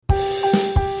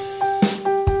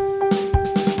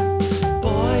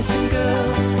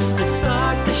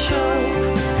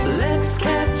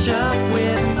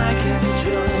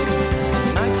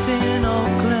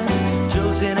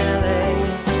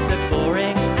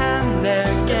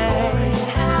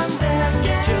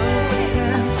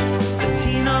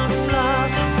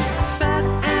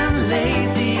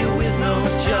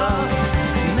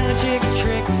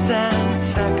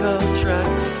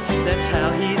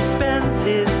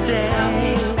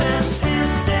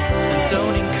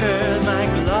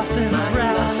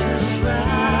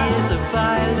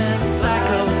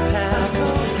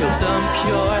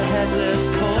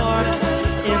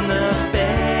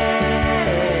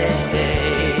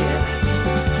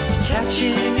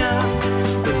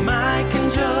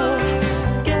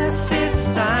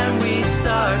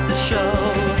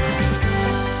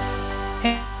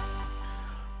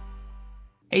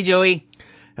Hey, Joey.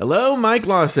 Hello, Mike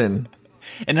Lawson.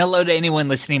 And hello to anyone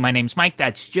listening. My name's Mike.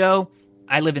 That's Joe.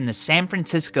 I live in the San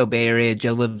Francisco Bay Area.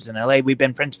 Joe lives in LA. We've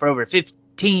been friends for over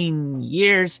 15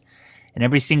 years. And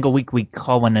every single week we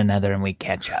call one another and we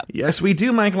catch up. Yes, we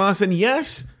do, Mike Lawson.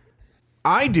 Yes,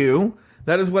 I do.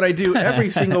 That is what I do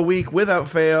every single week without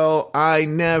fail. I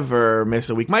never miss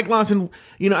a week. Mike Lawson,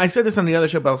 I said this on the other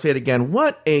show, but I'll say it again.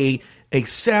 What a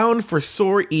sound for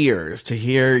sore ears to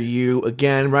hear you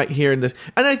again right here in this.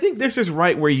 And I think this is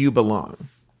right where you belong.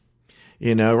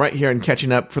 Right here and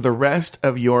catching up for the rest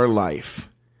of your life.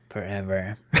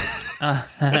 Forever.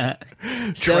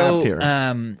 Trapped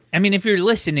here. If you're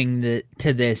listening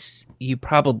to this, you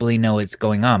probably know what's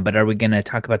going on. But are we going to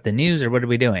talk about the news, or what are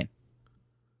we doing?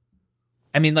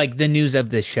 I mean, like the news of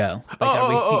the show.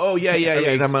 Like, yeah.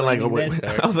 I'm like,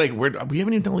 this, I was like, we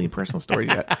haven't even told any personal stories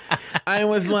yet. I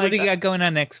was like, what do you got going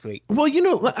on next week? Well,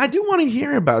 I do want to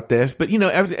hear about this, but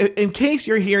in case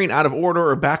you're hearing out of order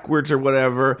or backwards or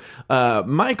whatever,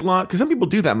 Mike Law, because some people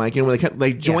do that, Mike. When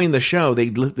they join the show, they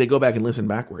go back and listen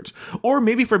backwards, or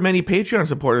maybe for many Patreon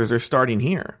supporters, they're starting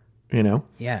here.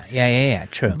 Yeah,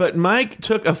 true. But Mike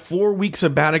took a 4-week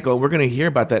sabbatical. We're going to hear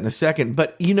about that in a second.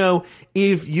 But,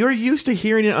 if you're used to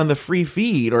hearing it on the free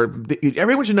feed,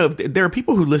 everyone should know there are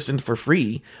people who listen for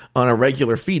free on a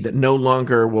regular feed that no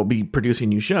longer will be producing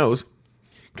new shows.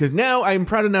 Because now I'm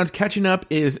proud to announce Catching Up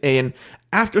is an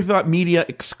Afterthought Media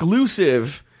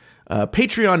exclusive,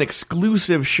 Patreon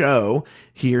exclusive show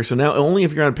here. So now only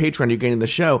if you're on Patreon, you're getting the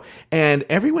show. And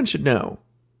everyone should know,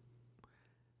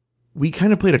 we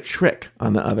kind of played a trick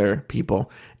on the other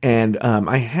people. And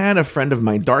I had a friend of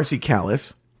mine, Darcy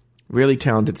Callis, really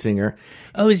talented singer.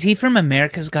 Oh, is he from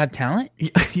America's Got Talent?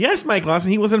 Yes, Mike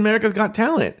Lawson. He was in America's Got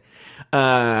Talent.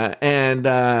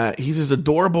 And he's this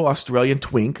adorable Australian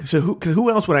twink. So who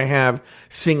else would I have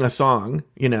sing a song,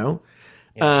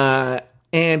 Yeah.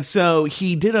 And so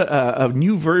he did a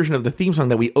new version of the theme song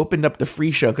that we opened up the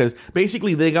free show, because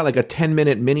basically they got like a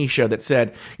 10-minute mini show that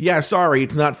said, yeah, sorry,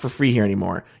 it's not for free here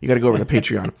anymore. You got to go over to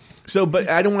Patreon. But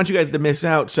I don't want you guys to miss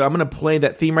out. So I'm going to play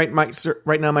that theme right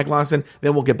now, Mike Lawson.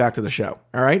 Then we'll get back to the show.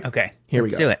 All right? Okay. Here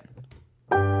Let's we go. Let's do it.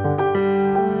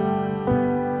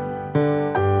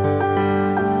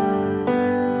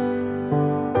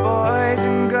 Boys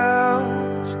and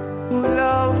girls who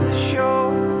love the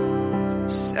show,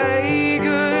 say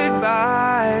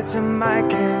goodbye to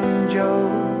Mike and Joe.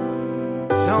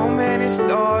 So many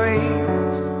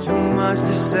stories, too much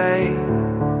to say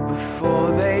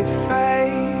before they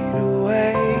fade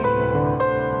away.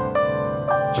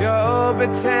 Joe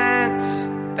pretends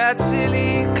that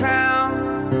silly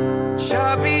clown,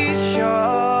 chubby,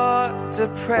 short,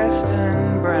 depressed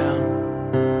and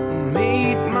brown.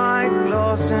 Meet Mike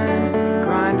Lawson,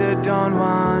 grinder Don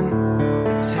Juan.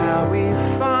 It's how he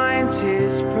finds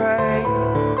his prey.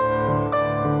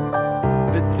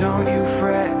 But don't you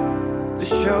fret, the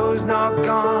show's not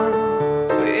gone.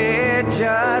 It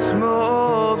just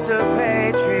moved to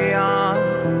Patreon.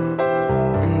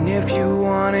 And if you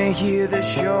want to hear the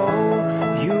show,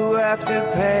 you have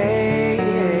to pay.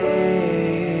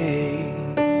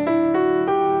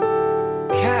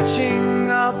 Catching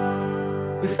up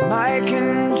with Mike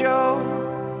and Joe.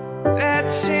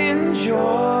 Let's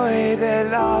enjoy their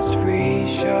last free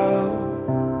show.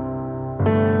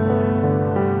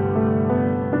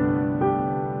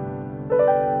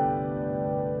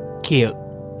 Cute.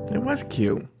 It was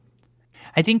cute.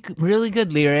 I think really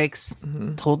good lyrics,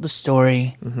 told the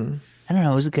story. Mm-hmm. I don't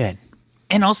know, it was good.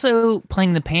 And also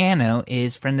playing the piano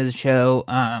is friend of the show,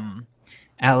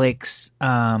 Alex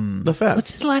Lefebvre.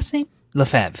 What's his last name?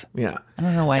 Lefebvre. Yeah. I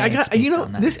don't know why.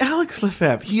 This Alex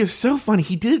Lefebvre, he is so funny.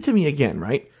 He did it to me again,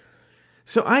 right?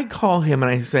 So I call him and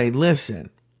I say, listen,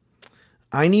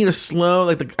 I need a slow,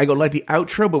 like the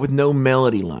outro, but with no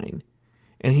melody line.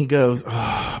 And he goes,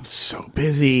 oh, I'm so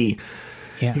busy.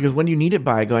 Yeah. He goes, when do you need it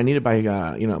by? I go, I need it by,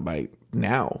 by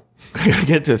now. I gotta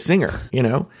get it to a singer,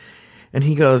 And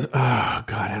he goes, oh,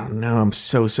 God, I don't know. I'm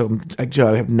so,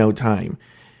 Joe, I have no time.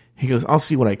 He goes, I'll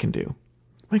see what I can do.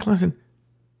 Mike Lawson,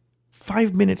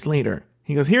 5 minutes later,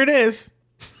 he goes, here it is.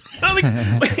 I'm like,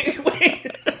 wait.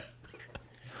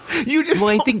 You just...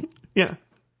 Well, I think... Yeah.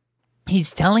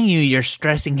 He's telling you're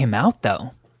stressing him out,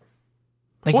 though.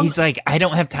 He's like, I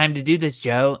don't have time to do this,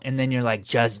 Joe. And then you're like,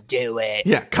 just do it.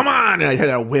 Yeah, come on. And I had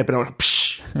a whip and I went,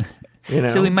 psh.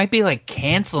 So he might be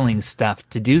canceling stuff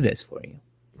to do this for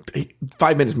you.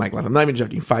 5 minutes, Mike Lawson. I'm not even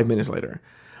joking. 5 minutes later.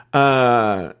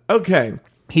 Okay.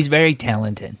 He's very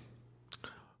talented.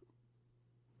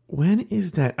 When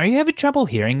is that? Are you having trouble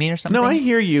hearing me or something? No, I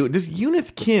hear you. This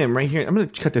Eunice Kim right here. I'm going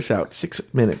to cut this out. 6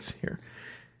 minutes here.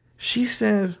 She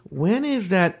says, when is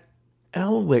that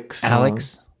Elwick song?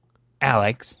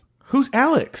 Alex. Who's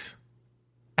Alex?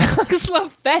 Alex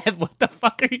Lefebvre. What the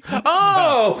fuck are you talking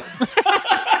Oh!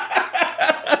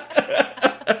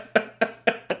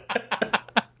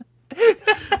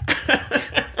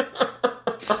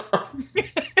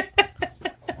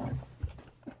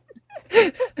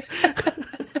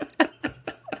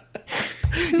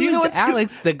 Who is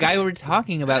Alex, the guy we're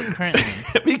talking about currently?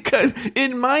 Because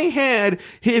in my head,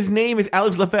 his name is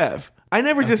Alex Lefebvre. I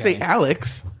never just say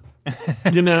Alex.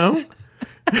 You know?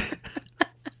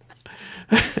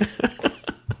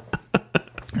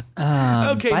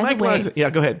 Okay, Mike Larson. Yeah,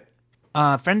 go ahead.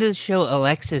 Friend of the show,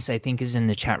 Alexis, I think, is in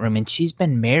the chat room, and she's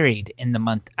been married in the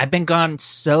month. I've been gone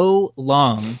so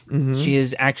long. She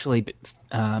has actually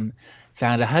found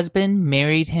a husband,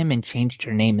 married him, and changed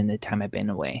her name in the time I've been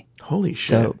away. Holy shit.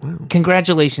 So,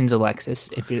 congratulations, Alexis,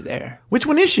 if you're there. Which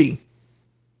one is she?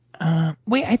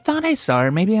 Wait, I thought I saw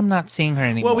her. Maybe I'm not seeing her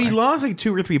anymore. Well, we lost like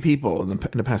 2 or 3 people in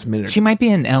the past minute. She might be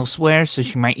in elsewhere, so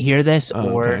she might hear this,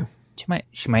 or okay.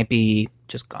 she might be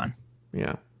just gone.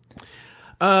 Yeah.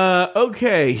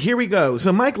 Okay, here we go.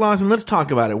 So, Mike Lawson, let's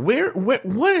talk about it.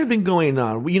 What has been going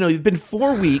on? You know, it's been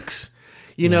 4 weeks.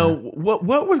 You know, what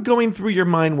was going through your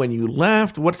mind when you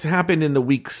left? What's happened in the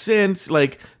week since?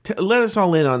 Like, let us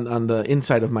all in on the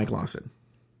inside of Mike Lawson.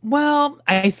 Well,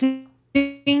 I think,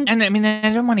 and I mean,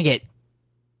 I don't want to get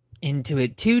into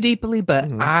it too deeply,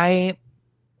 but I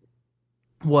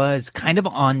was kind of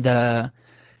I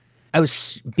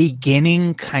was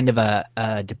beginning kind of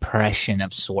a depression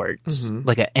of sorts,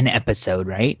 like an episode,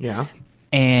 right? Yeah.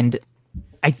 And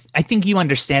I think you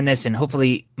understand this, and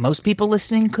hopefully most people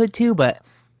listening could too, but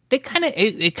it kind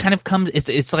of comes,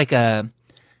 it's like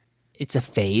it's a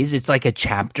phase. It's like a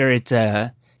chapter. It's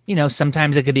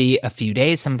sometimes it could be a few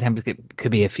days, sometimes it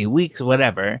could be a few weeks,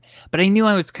 whatever. But I knew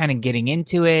I was kind of getting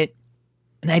into it.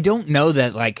 And I don't know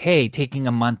that, like, hey, taking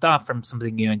a month off from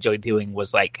something you enjoy doing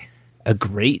was like a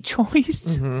great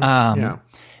choice.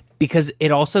 Because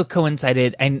it also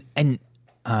coincided, and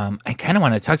I kind of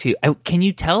want to talk to you. Can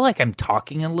you tell, like, I'm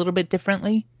talking a little bit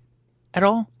differently at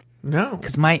all? No.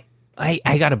 Because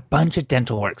I got a bunch of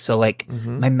dental work. So, like,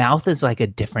 my mouth is, like, a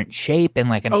different shape. And,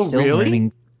 like, I'm still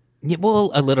learning. Yeah, well,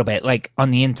 a little bit. Like,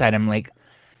 on the inside, I'm, like,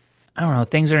 I don't know.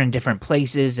 Things are in different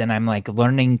places. And I'm, like,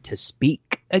 learning to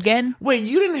speak again. Wait,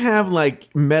 you didn't have,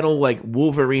 like, metal, like,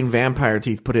 Wolverine vampire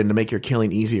teeth put in to make your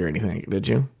killing easy or anything, did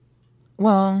you?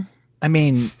 Well, I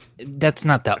mean, that's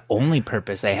not the only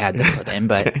purpose I had to put in,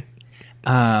 but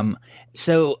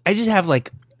so I just have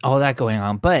like all that going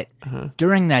on. But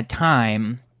during that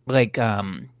time, like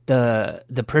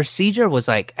the procedure was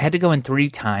like I had to go in 3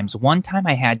 times. One time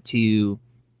I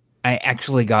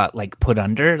actually got like put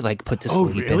under, like put to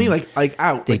sleep. Oh, really? Like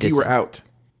out? Like you were out?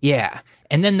 Yeah.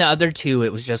 And then the other 2,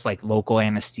 it was just like local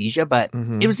anesthesia, but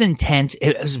it was intense.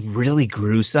 It was really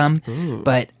gruesome. Ooh.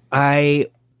 But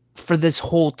for this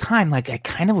whole time, like I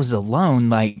kind of was alone,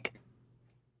 like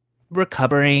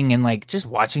recovering and like just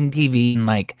watching TV and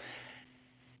like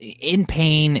in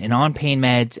pain and on pain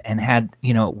meds, and had,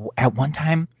 at one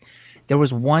time there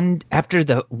was after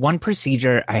the one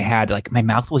procedure I had, like my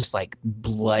mouth was like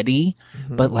bloody,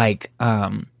 but like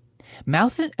blood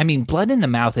in the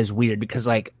mouth is weird because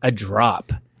like a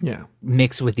drop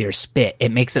mixed with your spit, it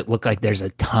makes it look like there's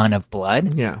a ton of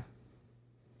blood. Yeah.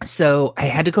 So I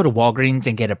had to go to Walgreens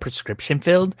and get a prescription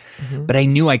filled, but I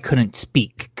knew I couldn't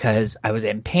speak because I was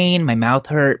in pain. My mouth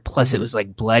hurt. Plus it was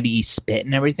like bloody spit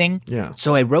and everything. Yeah.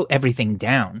 So I wrote everything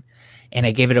down and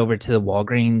I gave it over to the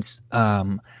Walgreens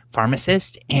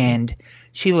pharmacist, and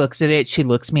she looks at it. She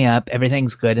looks me up.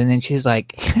 Everything's good. And then she's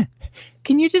like,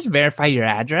 can you just verify your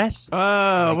address?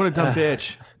 Oh, what a dumb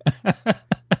bitch.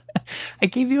 I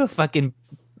gave you a fucking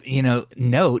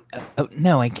note. Oh,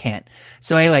 no, I can't.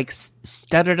 So I like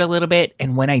stuttered a little bit,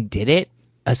 and when I did it,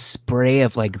 a spray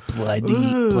of like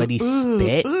bloody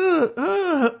spit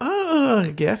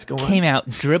yes, go on. Came out,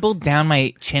 dribbled down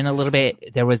my chin a little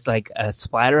bit. There was like a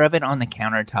splatter of it on the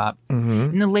countertop,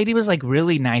 and the lady was like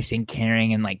really nice and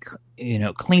caring, and like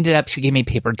cleaned it up. She gave me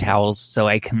paper towels so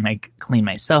I can like clean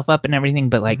myself up and everything.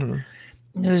 But like it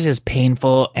was just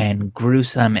painful and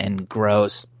gruesome and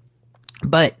gross.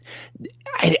 But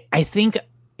I think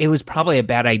it was probably a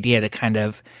bad idea to kind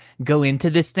of go into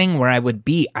this thing where I would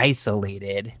be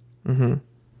isolated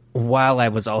while I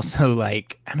was also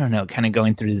like, I don't know, kind of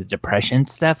going through the depression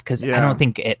stuff, because I don't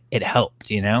think it helped,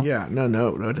 Yeah, no,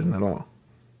 it doesn't at all.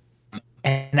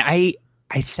 And I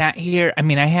sat here. I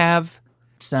mean, I have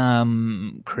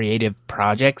some creative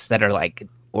projects that are like,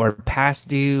 or past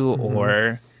due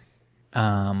or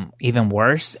even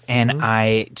worse. And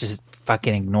I just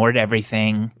fucking ignored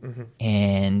everything.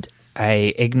 And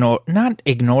I not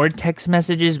ignored text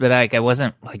messages, but like I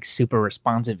wasn't like super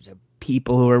responsive to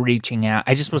people who were reaching out.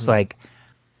 I just was like,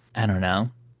 I don't know,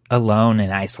 alone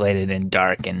and isolated and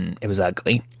dark, and it was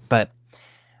ugly. But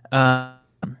I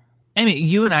mean,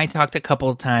 you and I talked a couple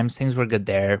of times. Things were good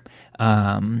there.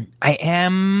 I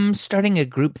am starting a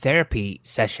group therapy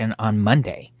session on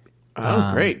Monday.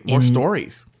 Oh, great. More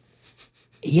stories.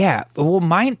 Yeah. Well,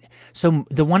 mine. So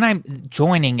the one I'm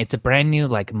joining, it's a brand new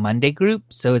like Monday group.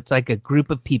 So it's like a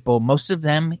group of people. Most of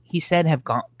them, he said, have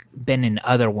been in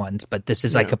other ones, but this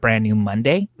is like a brand new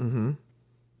Monday. Mm-hmm.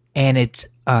 And it's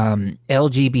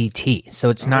LGBT. So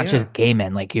it's not just gay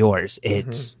men like yours.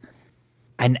 It's,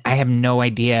 and I have no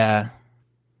idea.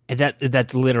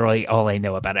 That's literally all I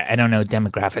know about it. I don't know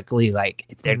demographically, like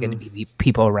if they're going to be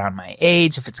people around my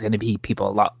age, if it's going to be people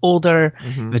a lot older,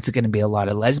 if it's going to be a lot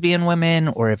of lesbian women,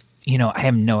 or if, I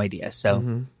have no idea.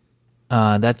 So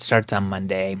that starts on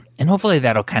Monday, and hopefully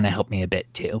that'll kind of help me a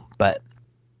bit too. But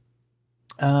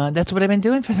that's what I've been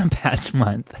doing for the past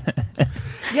month.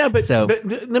 Yeah, but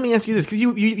let me ask you this, because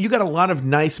you got a lot of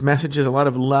nice messages, a lot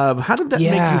of love. How did that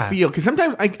make you feel? Because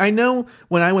sometimes I know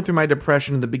when I went through my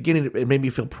depression in the beginning, it made me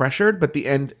feel pressured, but the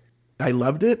end, I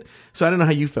loved it. So I don't know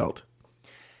how you felt.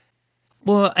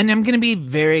 Well, and I'm going to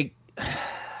be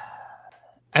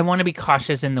I want to be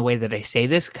cautious in the way that I say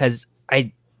this, because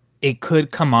it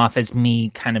could come off as me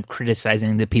kind of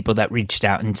criticizing the people that reached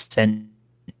out and sent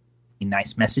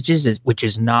nice messages, which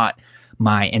is not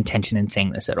my intention in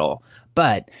saying this at all.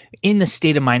 But in the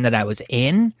state of mind that I was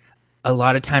in, a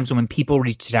lot of times when people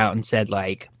reached out and said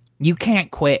like, you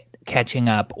can't quit catching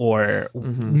up, or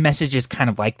messages kind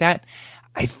of like that,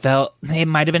 I felt it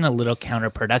might have been a little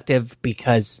counterproductive,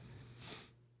 because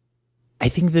I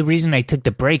think the reason I took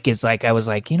the break is like, I was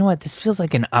like, you know what, this feels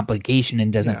like an obligation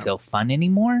and doesn't feel fun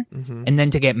anymore. And then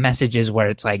to get messages where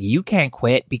it's like, you can't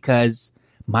quit because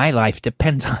my life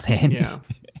depends on it. Yeah.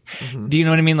 Do you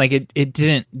know what I mean? Like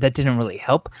that didn't really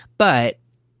help. But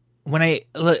when I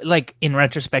like in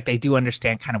retrospect, I do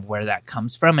understand kind of where that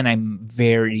comes from, and I'm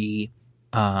very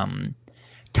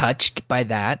touched by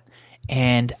that.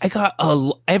 And I got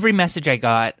every message I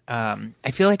got.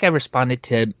 I feel like I responded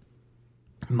to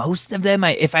most of them.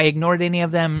 If I ignored any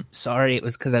of them, sorry, it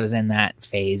was because I was in that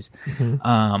phase.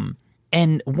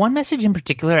 And one message in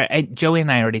particular, Joey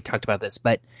and I already talked about this,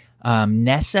 but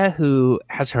Nessa, who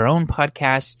has her own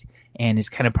podcast and is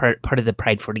kind of part of the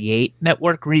Pride 48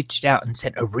 network, reached out and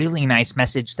sent a really nice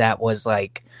message that was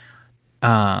like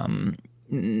about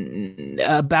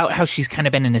how she's kind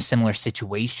of been in a similar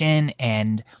situation,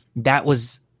 and that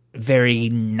was very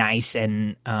nice,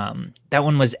 and that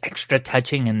one was extra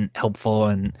touching and helpful,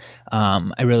 and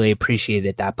I really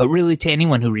appreciated that. But really, to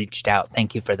anyone who reached out,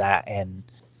 thank you for that. And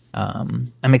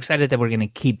I'm excited that we're going to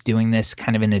keep doing this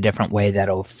kind of in a different way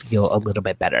that'll feel a little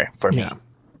bit better for me.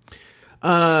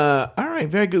 All right,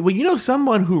 very good. Well,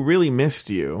 someone who really missed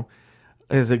you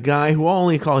is a guy who I'll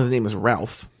only call his name is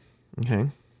Ralph. Okay.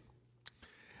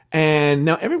 And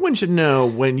now everyone should know,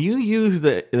 when you use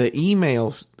the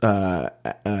emails,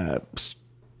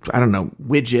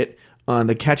 widget on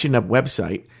the Catching Up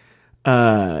website,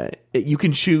 you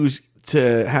can choose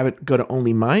to have it go to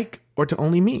only Mike or to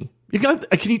only me.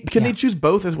 Can they choose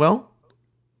both as well?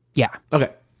 Yeah. Okay.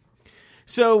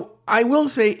 So I will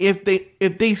say, if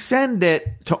they send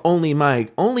it to only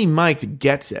Mike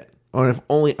gets it, or if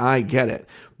only I get it.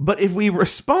 But if we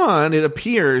respond, it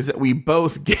appears that we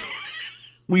both get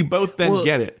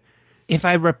get it. If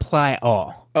I reply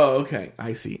all. Oh, okay.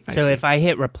 I see. If I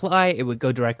hit reply, it would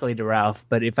go directly to Ralph.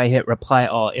 But if I hit reply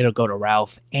all, it'll go to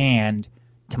Ralph and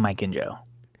to Mike and Joe.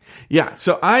 Yeah,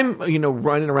 so I'm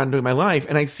running around doing my life,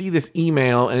 and I see this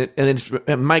email,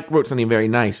 and Mike wrote something very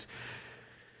nice.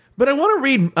 But I want to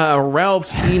read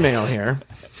Ralph's email here.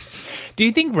 Do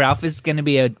you think Ralph is going to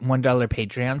be a $1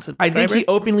 Patreon subscriber? I think he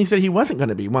openly said he wasn't going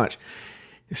to be. Watch.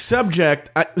 Subject,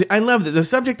 I love that. The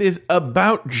subject is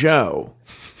about Joe.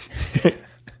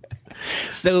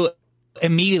 So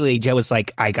immediately Joe was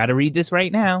like, I got to read this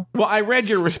right now. Well, I read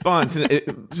your response.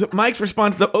 So Mike's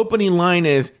response, the opening line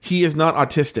is, he is not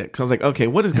autistic. So I was like, okay,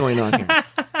 what is going on here?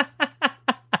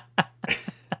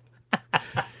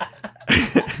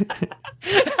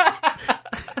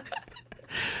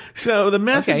 So the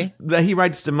message that he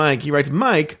writes to Mike,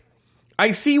 Mike,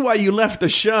 I see why you left the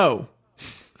show.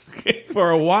 For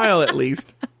a while, at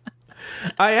least.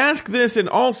 I ask this in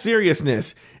all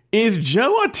seriousness. Is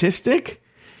Joe autistic?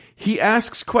 He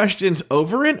asks questions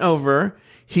over and over.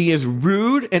 He is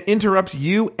rude and interrupts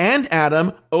you and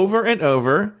Adam over and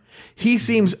over. He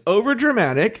seems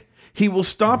overdramatic. He will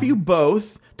stop you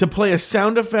both to play a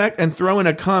sound effect and throw in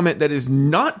a comment that is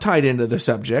not tied into the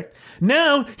subject.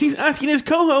 Now he's asking his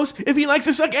co-host if he likes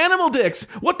to suck animal dicks.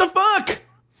 What the fuck?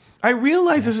 I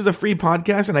realize this is a free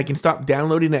podcast and I can stop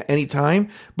downloading at any time,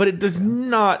 but it does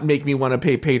not make me want to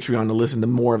pay Patreon to listen to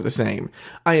more of the same.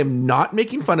 I am not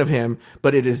making fun of him,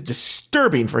 but it is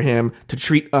disturbing for him to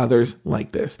treat others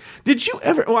like this. Did you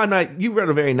ever, you wrote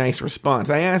a very nice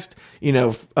response. I asked,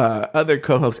 other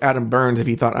co-host Adam Burns if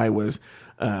he thought I was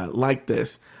like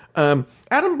this.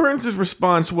 Adam Burns'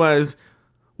 response was,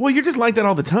 well, you're just like that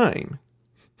all the time.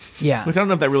 Yeah. Which I don't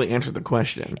know if that really answered the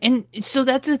question. And so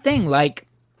that's the thing, like,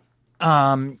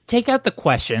 take out the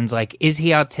questions like, is he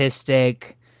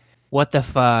autistic? What the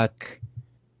fuck?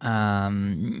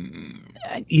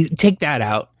 You take that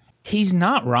out. He's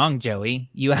not wrong, Joey.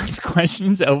 You ask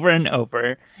questions over and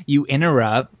over. You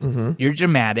interrupt. Mm-hmm. You're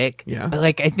dramatic. Yeah. But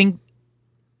like, I think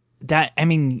that,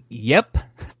 yep.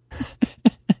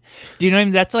 Do you know what I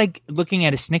mean? That's like looking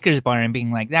at a Snickers bar and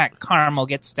being like, that caramel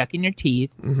gets stuck in your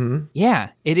teeth. Mm-hmm. Yeah,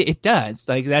 it does.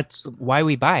 Like, that's why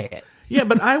we buy it. Yeah,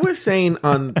 but I was saying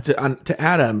to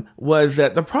Adam was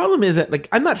that the problem is that, like,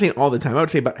 I'm not saying all the time. I would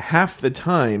say about half the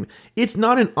time, it's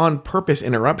not an on-purpose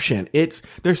interruption.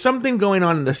 There's something going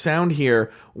on in the sound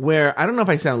here where I don't know if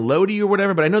I sound low to you or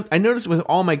whatever, but I notice with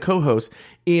all my co-hosts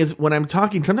is when I'm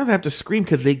talking, sometimes I have to scream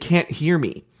because they can't hear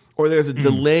me. Or there's a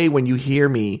delay when you hear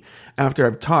me after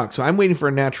I've talked. So I'm waiting for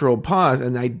a natural pause,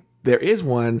 and there is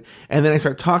one, and then I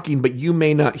start talking, but you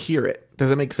may not hear it. Does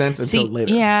that make sense? Until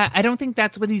later. Yeah, I don't think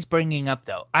that's what he's bringing up,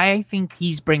 though. I think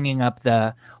he's bringing up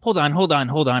the hold on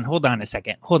a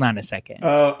second. Do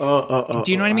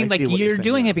you know what I mean? Like, you're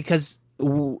doing it because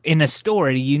in a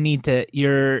story,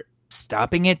 you're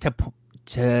stopping it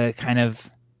to kind of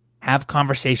have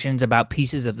conversations about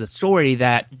pieces of the story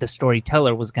that the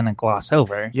storyteller was going to gloss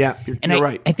over. Yeah, you're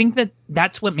right. I think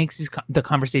that's what makes the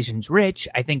conversations rich.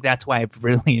 I think that's why I've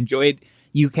really enjoyed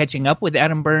you catching up with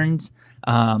Adam Burns.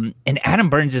 And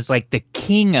Adam Burns is like the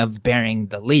king of bearing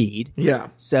the lead. Yeah.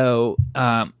 So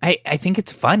I think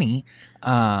it's funny.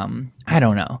 I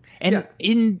don't know. And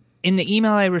in the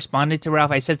email I responded to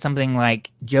Ralph, I said something like,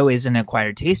 Joe is an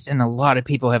acquired taste, and a lot of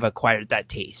people have acquired that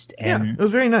taste. And yeah, it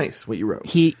was very nice what you wrote.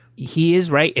 He is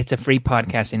right. It's a free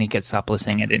podcast, and he can stop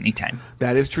listening at any time.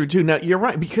 That is true, too. Now, you're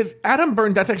right, because Adam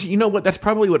Burns, that's actually, that's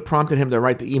probably what prompted him to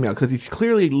write the email, because he's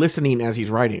clearly listening as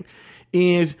he's writing.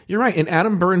 You're right, in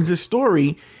Adam Burns'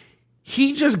 story,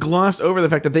 he just glossed over the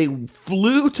fact that they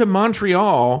flew to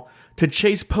Montreal to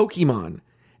chase Pokemon.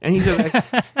 And he's like,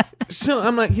 so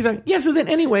I'm like, he's like, yeah, so then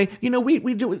anyway,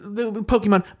 we do the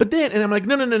Pokemon, but then, and I'm like,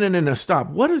 no,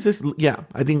 stop. What is this? Yeah,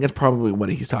 I think that's probably what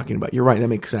he's talking about. You're right. That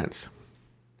makes sense.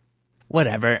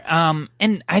 Whatever.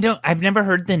 And I've never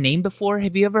heard the name before.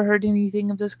 Have you ever heard anything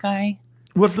of this guy?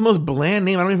 What's the most bland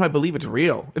name? I don't know if I believe it's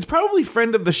real. It's probably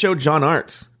friend of the show, John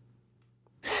Arts.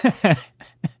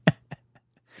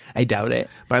 I doubt it.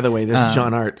 By the way, this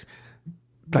John Arts,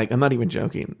 like, I'm not even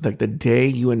joking. Like, the day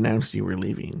you announced you were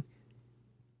leaving,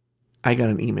 I got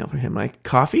an email from him like,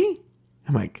 coffee?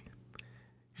 I'm like,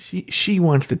 she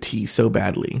wants the tea so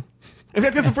badly. In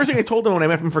fact, that's the first thing I told him when I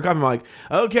met him for coffee. I'm like,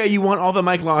 okay, you want all the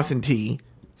Mike Lawson tea.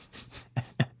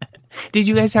 Did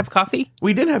you guys have coffee?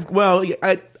 We did have, well,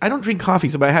 I don't drink coffee,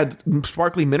 so I had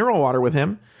sparkly mineral water with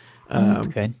him. That's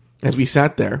good. As we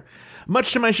sat there.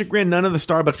 Much to my chagrin, none of the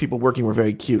Starbucks people working were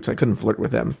very cute, so I couldn't flirt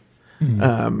with them.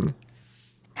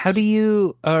 How do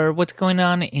you, or what's going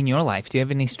on in your life? Do you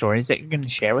have any stories that you're going to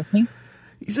share with me?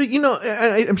 So,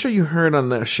 I'm sure you heard on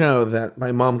the show that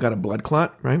my mom got a blood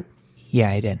clot, right? Yeah,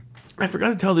 I did. I forgot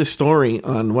to tell this story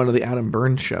on one of the Adam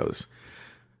Burns shows.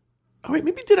 Oh, wait,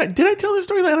 maybe did I tell this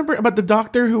story about the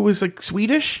doctor who was like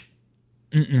Swedish?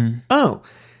 Mm-mm. Oh,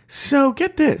 so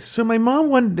get this. So my mom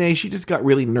one day, she just got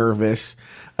really nervous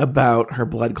about her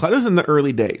blood clot. This was in the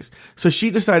early days. So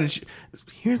she decided,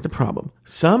 here's the problem.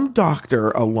 Some doctor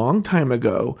a long time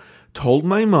ago told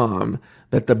my mom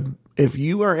that if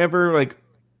you are ever like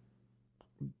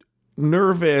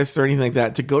nervous or anything like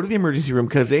that, to go to the emergency room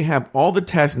because they have all the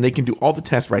tests and they can do all the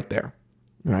tests right there.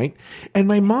 Right. And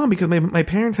my mom, because my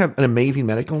parents have an amazing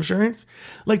medical insurance,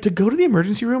 like, to go to the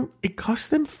emergency room, it costs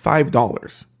them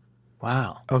 $5.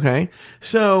 Wow. Okay.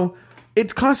 So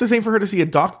it costs the same for her to see a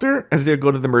doctor as they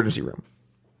go to the emergency room.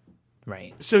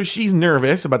 Right. So she's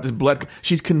nervous about this blood.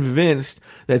 She's convinced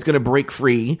that it's going to break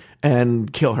free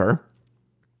and kill her.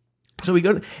 So we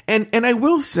go, and I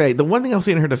will say, the one thing I'll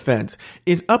say in her defense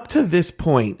is, up to this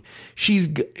point, she's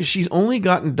only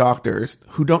gotten doctors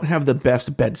who don't have the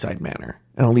best bedside manner.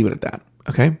 And I'll leave it at that.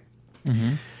 Okay.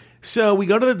 Mm-hmm. So we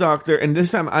go to the doctor, and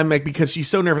this time I'm like, because she's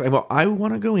so nervous, I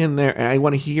want to go in there, and I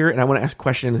want to hear, and I want to ask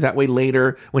questions. That way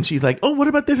later, when she's like, oh, what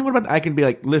about this, and what about that? I can be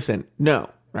like, listen, no,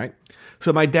 right?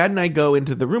 So my dad and I go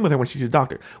into the room with her when she's a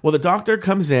doctor. Well, the doctor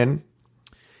comes in,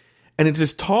 and it's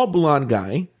this tall blonde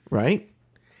guy, right?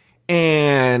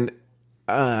 And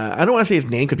I don't want to say his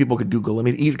name because people could Google him,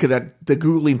 because the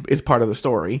Googling is part of the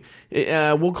story.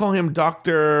 We'll call him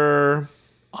Dr.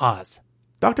 Oz.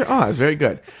 Dr. Oz, very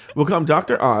good. We'll call him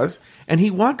Dr. Oz. And he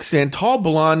walks in, tall,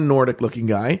 blonde, Nordic-looking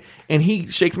guy, and he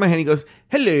shakes my hand. He goes,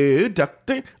 hello,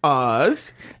 Dr.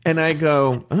 Oz. And I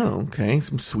go, oh, okay,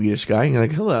 some Swedish guy. And I'm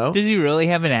like, hello. Does he really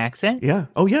have an accent? Yeah.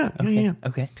 Oh, yeah. Okay. Yeah.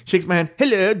 Okay. Shakes my hand.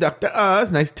 Hello, Dr. Oz.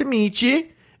 Nice to meet you.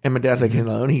 And my dad's like,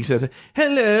 hello. And he says,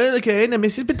 hello, okay, now,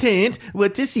 Mrs. Patent,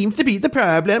 what just seems to be the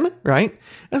problem, right?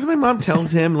 As my mom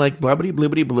tells him, like, blubbity,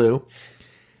 blubbity, blue.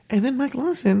 And then Mike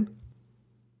Lawson,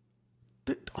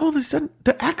 all of a sudden,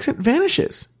 the accent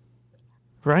vanishes,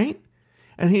 right?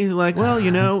 And he's like, well,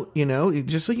 you know,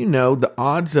 just so you know, the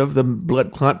odds of the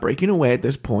blood clot breaking away at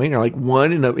this point are like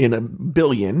 1 in a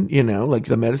billion, like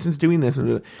the medicine's doing this.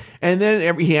 And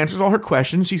then he answers all her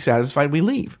questions. She's satisfied. We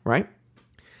leave, right?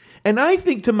 And I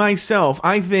think to myself,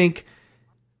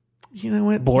 you know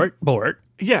what? Bort.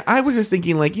 Yeah, I was just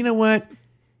thinking, like, you know what?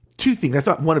 2 things. I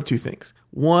thought one of 2 things.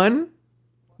 One,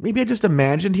 maybe I just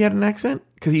imagined he had an accent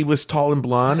because he was tall and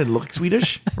blonde and looked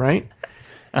Swedish, right?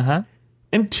 Uh-huh.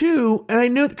 And 2, and I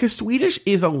know because Swedish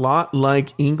is a lot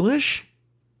like English,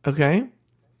 okay?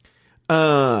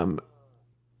 And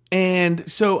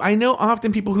so I know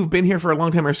often people who've been here for a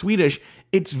long time are Swedish.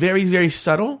 It's very, very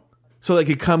subtle. So, like,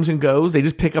 it comes and goes. They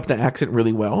just pick up the accent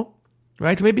really well,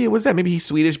 right? So maybe it was that. Maybe he's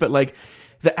Swedish, but, like,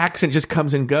 the accent just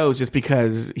comes and goes just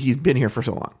because he's been here for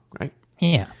so long, right?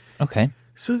 Yeah. Okay.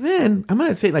 So then, I'm going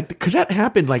to say, like, because that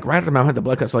happened, like, right after Mom had the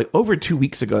blood clot. So, like, over 2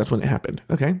 weeks ago, that's when it happened,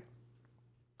 okay?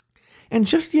 And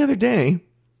just the other day,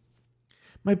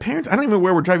 my parents, I don't even know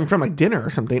where we're driving from, like dinner or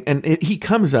something, and he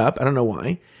comes up, I don't know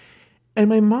why, and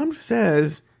my mom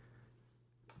says,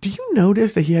 do you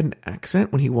notice that he had an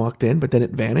accent when he walked in, but then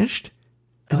it vanished?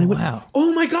 And I went, wow.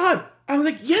 Oh my God. I was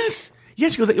like, yes.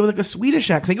 Yes. She goes, it was like a Swedish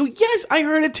accent. I go, yes, I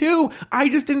heard it too. I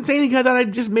just didn't say anything. I thought I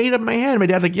just made up in my head. My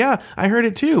dad's like, yeah, I heard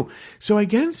it too. So I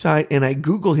get inside and I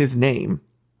Google his name.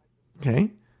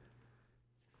 Okay.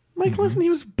 Mike Lawson,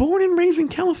 he was born and raised in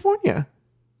California.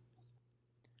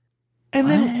 And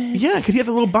then, yeah, because he has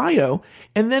a little bio.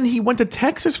 And then he went to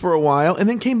Texas for a while and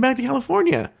then came back to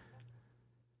California.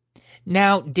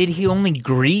 Now, did he only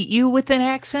greet you with an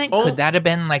accent? Oh. Could that have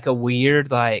been like a weird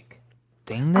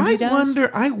thing that he does?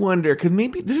 I wonder, because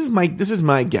maybe this is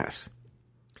my guess.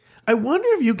 I wonder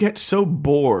if you get so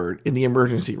bored in the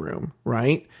emergency room,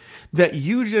 right, that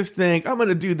you just think, I'm going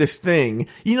to do this thing.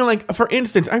 Like, for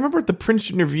instance, I remember at the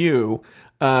Princeton Review,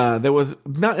 there was,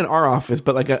 not in our office,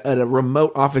 but like at a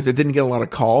remote office that didn't get a lot of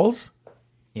calls,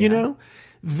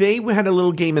 They had a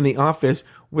little game in the office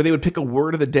where they would pick a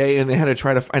word of the day and they had to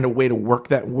try to find a way to work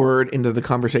that word into the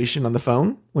conversation on the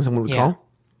phone when someone would call.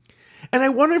 And I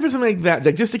wonder if it's something like that,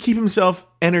 like just to keep himself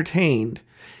entertained.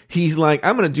 He's like,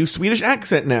 I'm going to do Swedish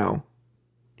accent now.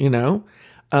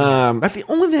 That's the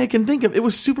only thing I can think of. It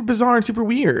was super bizarre and super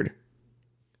weird.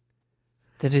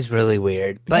 That is really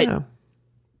weird. But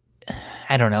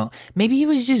I don't know. Maybe he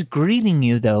was just greeting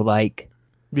you though, like,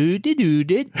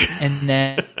 doo-doo-doo-doo, and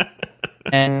then,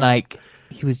 and like,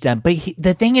 he was done. But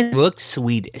the thing is, he looked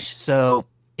Swedish. So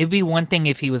it'd be one thing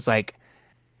if he was like,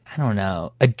 I don't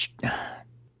know,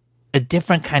 a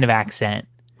different kind of accent.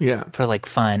 Yeah. For like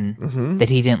fun that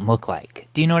he didn't look like.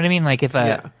 Do you know what I mean? Like if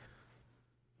a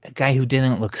guy who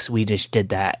didn't look Swedish did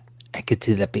that, I could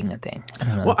see that being a thing. I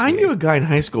don't know. Well, I knew a guy in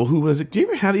high school who was, do you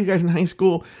ever have these guys in high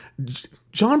school?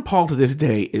 John Paul to this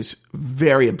day is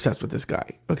very obsessed with this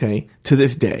guy. Okay. To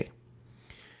this day.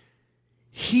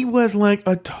 He was like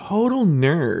a total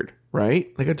nerd,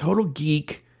 right? Like a total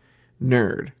geek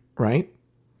nerd, right?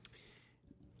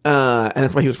 And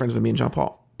that's why he was friends with me and John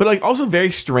Paul. But like also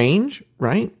very strange,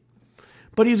 right?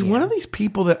 But he's one of these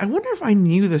people that I wonder if I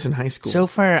knew this in high school. So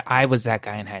far, I was that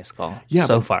guy in high school. Yeah,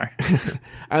 so far.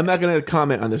 I'm not going to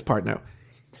comment on this part now.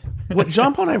 What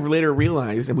John Paul and I later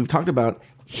realized, and we've talked about,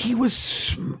 he was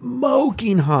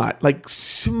smoking hot, like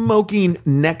smoking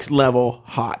next level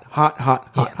hot.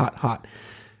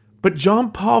 But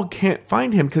John Paul can't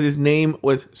find him because his name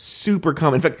was super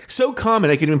common. In fact, so common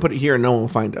I can even put it here and no one will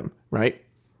find him, right?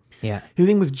 Yeah. His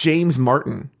name was James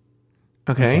Martin.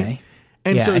 Okay.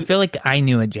 And so I feel like I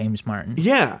knew a James Martin.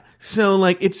 Yeah. So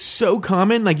like it's so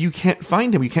common, like you can't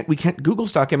find him. We can't Google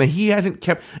stalk him, and he hasn't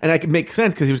kept, and I can make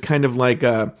sense because he was kind of like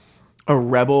a a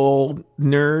rebel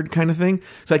nerd kind of thing.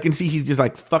 So I can see he's just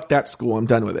like, fuck that school, I'm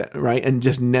done with it, right? And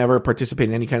just never participate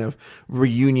in any kind of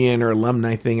reunion or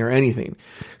alumni thing or anything.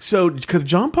 So, because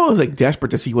John Paul is like desperate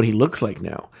to see what he looks like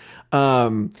now.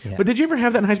 But did you ever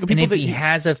have that in high school? People and if he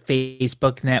has a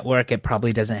Facebook network, it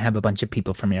probably doesn't have a bunch of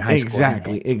people from your high school.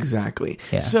 Exactly.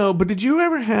 Yeah. So, but did you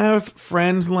ever have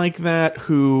friends like that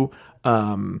who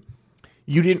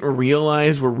you didn't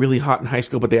realize were really hot in high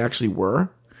school, but they actually were?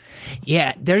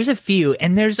 Yeah, there's a few.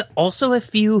 And there's also a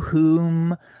few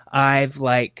whom I've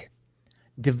like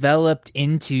developed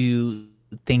into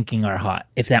thinking are hot,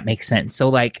 if that makes sense. So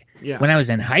like when I was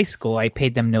in high school, I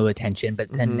paid them no attention,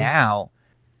 but then now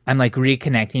I'm like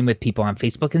reconnecting with people on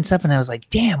Facebook and stuff. And I was like,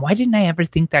 damn, why didn't I ever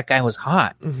think that guy was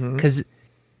hot? Because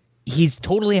he's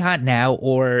totally hot now.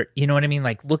 Or, you know what I mean?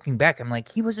 Like looking back, I'm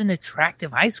like, he was an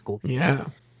attractive high school kid. Yeah.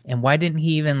 And why didn't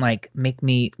he even like make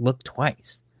me look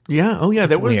twice? Yeah. Oh, yeah.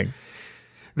 Weird.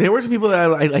 There were some people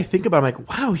that I think about. I'm like,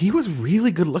 wow, he was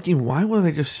really good looking. Why was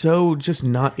I just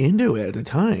not into it at the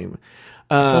time?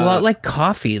 It's a lot like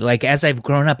coffee. Like as I've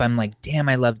grown up, I'm like, damn,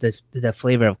 I love the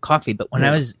flavor of coffee. But when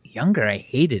I was younger, I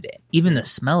hated it. Even the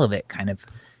smell of it kind of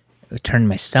turned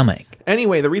my stomach.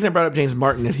 Anyway, the reason I brought up James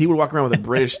Martin is he would walk around with a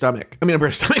British stomach. I mean, a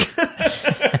British stomach.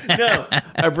 No,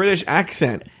 a British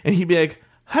accent, and he'd be like,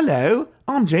 "Hello,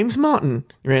 I'm James Martin,"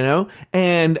 you know,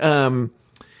 and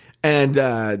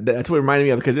that's what it reminded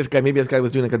me of, because this guy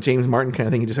was doing like a James Martin kind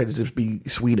of thing. He decided to just be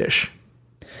Swedish.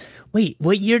 Wait,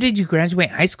 what year did you graduate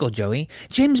high school, Joey?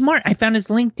 James Martin. I found his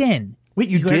LinkedIn. Wait,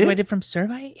 you graduated from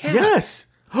Servite? Yeah. Yes.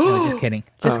 No, just kidding.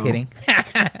 Just kidding.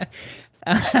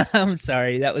 I'm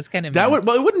sorry. That was kind of it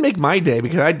wouldn't make my day,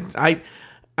 because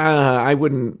I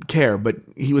wouldn't care, but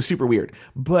he was super weird.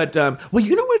 But well,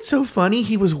 you know what's so funny?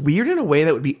 He was weird in a way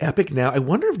that would be epic now. I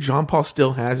wonder if John Paul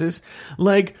still has this.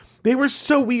 Like, they were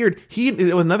so weird.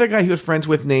 There was another guy he was friends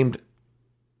with named,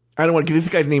 I don't want to, this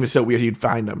guy's name is so weird you'd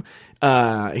find him.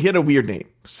 He had a weird name.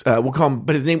 We'll call him,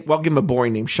 but his name, we'll give him a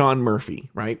boring name, Sean Murphy,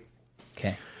 right?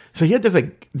 Okay. So he had this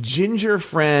like ginger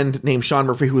friend named Sean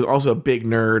Murphy, who was also a big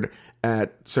nerd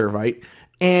at Servite.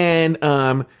 And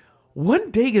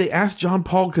one day they asked John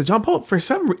Paul, because John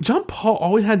Paul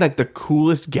always had like the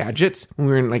coolest gadgets when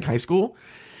we were in like high school.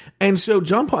 And so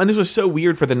John Paul, and this was so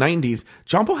weird for the 90s,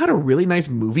 John Paul had a really nice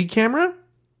movie camera.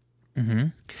 Mm-hmm.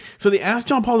 So they asked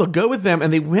John Paul to go with them,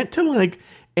 and they went to like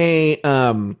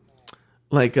a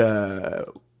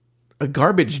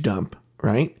garbage dump,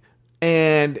 right?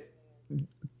 And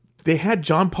they had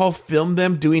John Paul film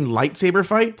them doing lightsaber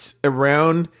fights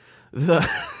around the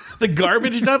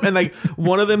garbage dump, and like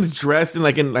one of them's dressed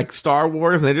in Star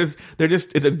Wars, and they're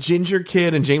just it's a ginger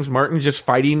kid and James Martin just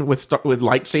fighting with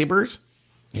lightsabers.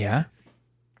 Yeah.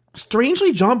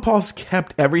 Strangely, John Paul's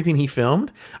kept everything he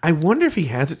filmed. I wonder if he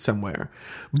has it somewhere.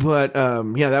 But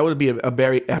yeah, that would be a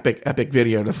very epic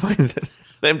video to find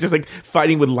them just like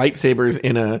fighting with lightsabers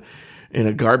in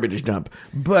a garbage dump.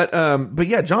 But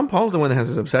yeah, John Paul's the one that has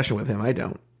this obsession with him. I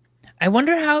don't. I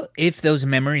wonder if those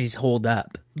memories hold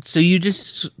up. So you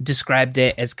just described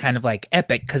it as kind of like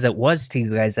epic because it was to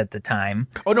you guys at the time.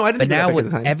 Oh no, I didn't. But now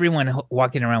with everyone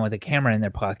walking around with a camera in their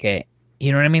pocket,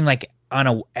 you know what I mean? Like at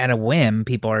a whim,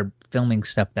 people are filming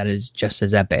stuff that is just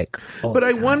as epic. But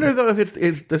I wonder though if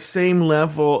it's the same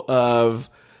level of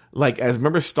like, as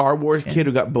remember Star Wars kid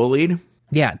who got bullied?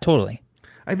 Yeah, totally.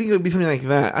 I think it would be something like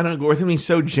that. I don't know, or something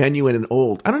so genuine and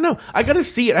old. I don't know. I got to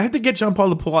see it. I have to get John Paul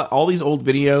to pull out all these old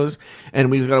videos, and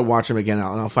we just got to watch them again,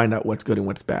 and I'll find out what's good and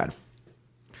what's bad.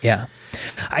 Yeah.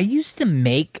 I used to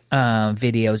make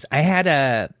videos. I had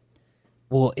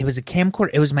it was a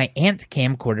camcorder. It was my aunt's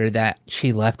camcorder that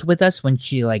she left with us when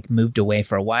she like moved away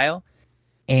for a while.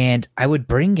 And I would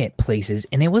bring it places,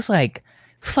 and it was like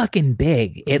fucking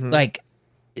big. It like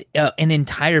an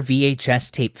entire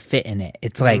VHS tape fit in it.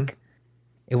 It's like,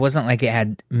 it wasn't like it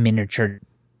had miniature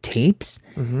tapes.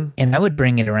 And I would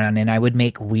bring it around and I would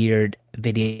make weird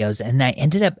videos. And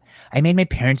I made my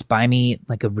parents buy me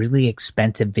like a really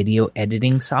expensive video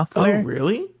editing software. Oh,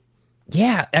 really?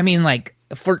 Yeah. I mean, like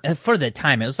for the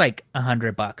time, it was like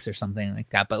 $100 or something like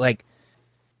that. But like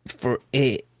for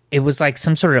it was like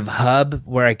some sort of hub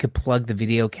where I could plug the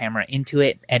video camera into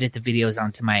it, edit the videos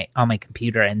on my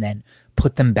computer, and then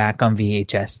put them back on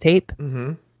VHS tape.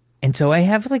 And so I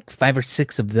have like 5 or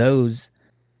 6 of those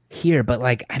here, but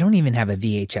like I don't even have a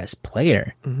VHS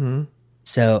player.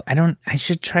 So I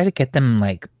should try to get them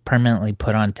like permanently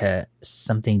put onto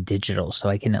something digital so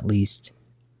I can at least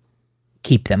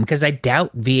keep them, because I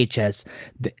doubt VHS.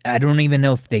 I don't even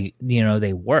know if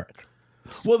they work.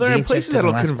 Well, there VHS are places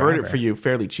that'll convert forever. it for you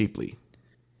fairly cheaply.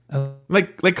 Oh,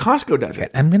 like Costco does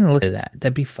it. I'm gonna look at that.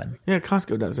 That'd be fun. Yeah,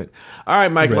 Costco does it. All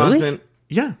right, Mike Really? Lonson.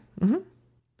 Yeah, All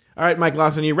right, Mike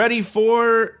Lawson, you ready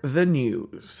for the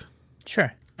news?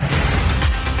 Sure.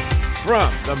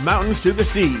 From the mountains to the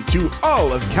sea to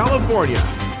all of California,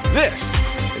 this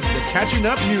is the Catching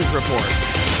Up News Report.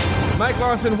 Mike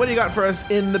Lawson, what do you got for us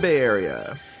in the Bay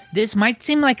Area? This might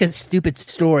seem like a stupid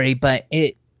story, but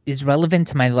it is relevant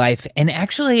to my life. And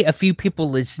actually, a few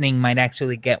people listening might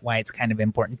actually get why it's kind of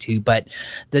important too. But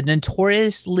the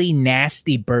notoriously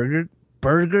nasty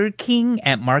Burger King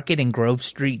at Market and Grove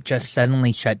Street just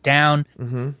suddenly shut down.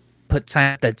 Put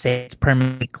signs that say it's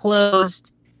permanently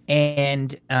closed.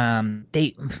 And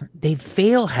they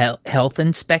fail health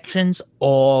inspections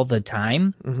all the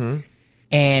time.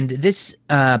 And this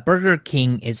Burger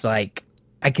King is like,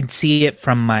 I can see it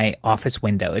from my office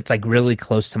window. It's like really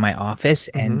close to my office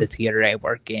and the theater I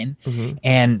work in.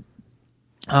 And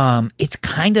it's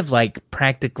kind of like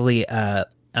practically a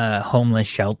homeless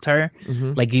shelter.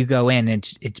 Like you go in,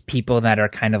 it's people that are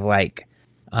kind of like,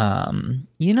 I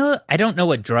don't know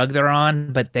what drug they're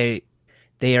on, but they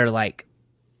are like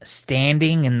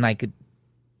standing and like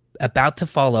about to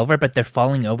fall over, but they're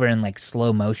falling over in like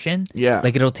slow motion. Yeah.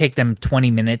 Like it'll take them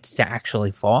 20 minutes to actually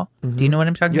fall. Do you know what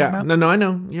I'm talking about? No, I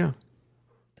know. Yeah.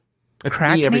 It's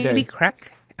Crack, me every maybe? day.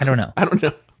 Crack? I don't know. I don't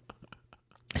know.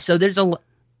 So there's a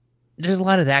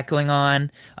lot of that going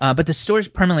on, but the store's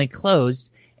permanently closed.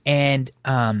 And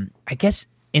I guess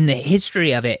in the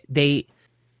history of it, the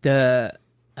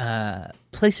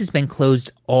place has been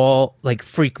closed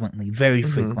frequently, very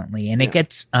frequently, and it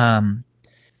gets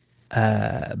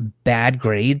bad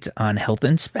grades on health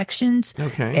inspections.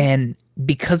 Okay. And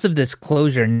because of this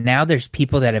closure, now there's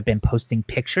people that have been posting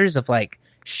pictures of like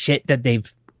shit that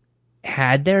they've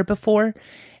had there before.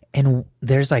 And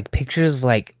there's like pictures of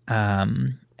like, I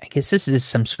guess this is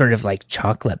some sort of like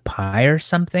chocolate pie or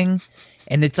something.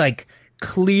 And it's like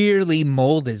clearly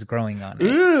mold is growing on it.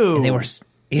 Ew. And they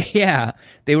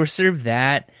were served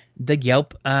that. The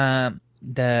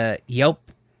Yelp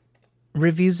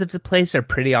reviews of the place are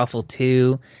pretty awful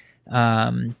too.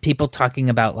 People talking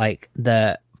about like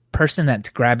the person that's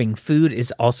grabbing food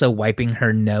is also wiping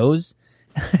her nose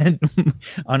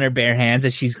on her bare hands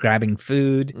as she's grabbing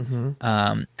food.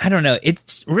 I don't know.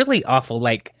 It's really awful.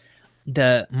 Like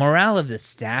the morale of the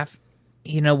staff,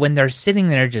 when they're sitting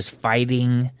there just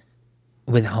fighting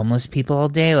with homeless people all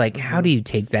day, like how do you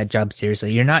take that job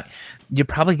seriously? You're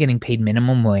probably getting paid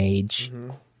minimum wage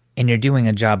and you're doing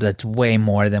a job that's way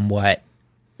more than what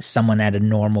someone at a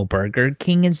normal Burger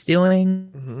King is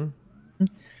doing.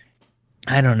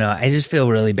 I don't know. I just feel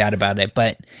really bad about it,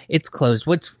 but it's closed.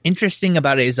 What's interesting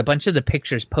about it is a bunch of the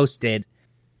pictures posted,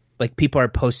 like people are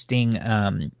posting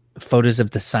photos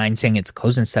of the sign saying it's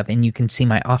closed and stuff, and you can see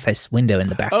my office window in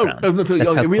the background.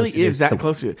 It really is that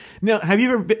close to it. Now, have you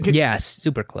ever been? Yeah,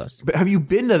 super close. But have you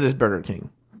been to this Burger King?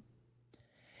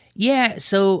 Yeah,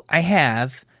 so I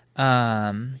have.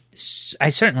 I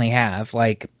certainly have.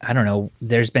 Like, I don't know.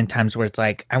 There's been times where it's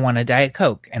like, I want a Diet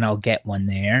Coke, and I'll get one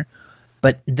there.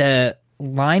 But the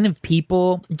line of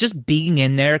people just being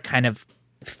in there kind of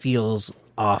feels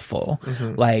awful.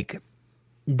 Like,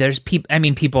 there's people,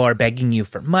 people are begging you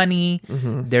for money.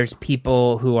 There's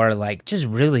people who are like just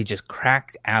really just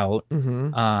cracked out.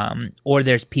 Or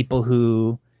there's people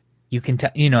who you can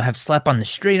have slept on the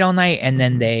street all night and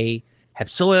then they have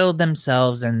soiled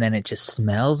themselves and then it just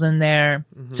smells in there.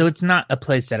 So it's not a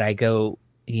place that I go,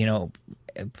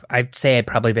 I'd say I've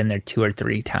probably been there 2 or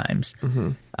 3 times.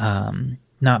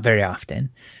 Not very often,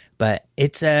 but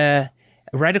it's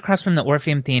right across from the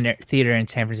Orpheum Theater in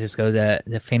San Francisco.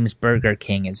 The famous Burger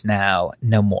King is now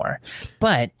no more,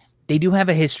 but they do have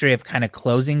a history of kind of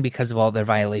closing because of all their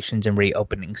violations and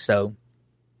reopening. So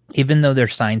even though their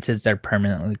sign says they're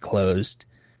permanently closed,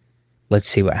 let's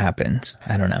see what happens.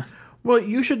 I don't know. Well,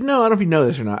 you should know. I don't know if you know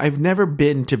this or not. I've never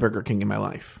been to Burger King in my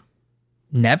life.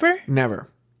 Never? Never.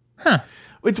 Huh.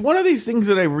 It's one of these things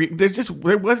that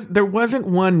there wasn't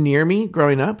one near me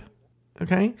growing up.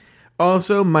 Okay.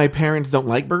 Also, my parents don't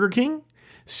like Burger King.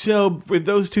 So for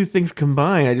those two things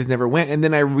combined, I just never went. And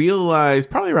then I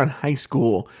realized probably around high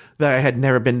school that I had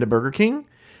never been to Burger King.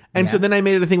 And so then I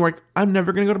made it a thing where I'm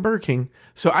never going to go to Burger King.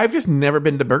 So I've just never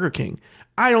been to Burger King.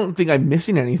 I don't think I'm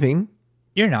missing anything.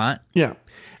 You're not. Yeah.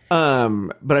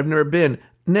 But I've never been.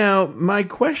 Now, my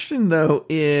question though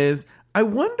is, I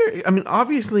wonder,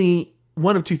 obviously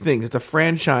one of two things. It's a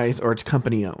franchise or it's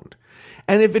company owned.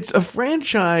 And if it's a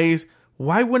franchise,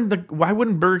 why wouldn't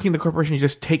Burger King, the corporation,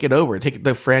 just take it over, take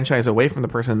the franchise away from the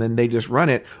person, and then they just run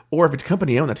it? Or if it's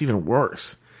company owned, that's even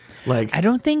worse. Like, I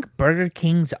don't think Burger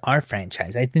Kings are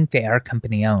franchise. I think they are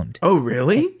company owned. Oh,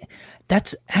 really?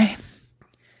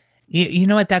 You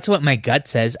know what? That's what my gut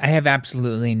says. I have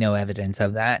absolutely no evidence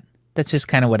of that. That's just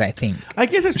kind of what I think. I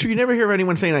guess that's true. You never hear of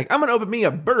anyone saying, like, I'm going to open me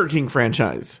a Burger King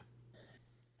franchise.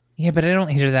 Yeah, but I don't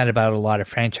hear that about a lot of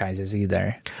franchises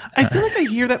either. I feel like I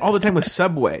hear that all the time with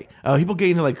Subway. People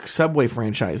get into, like, Subway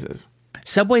franchises.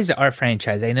 Subway's our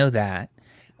franchise. I know that.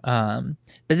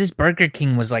 But this Burger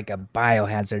King was like a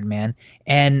biohazard, man.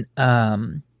 And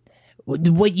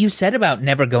what you said about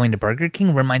never going to Burger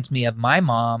King reminds me of my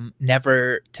mom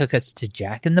never took us to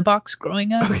Jack in the Box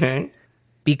growing up. Okay.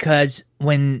 Because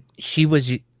when she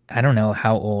was, I don't know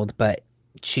how old, but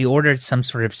she ordered some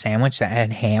sort of sandwich that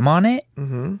had ham on it.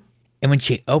 Mm-hmm. And when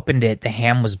she opened it, the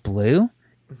ham was blue.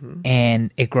 Mm-hmm.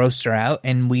 And it grossed her out.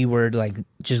 And we were like,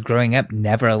 just growing up,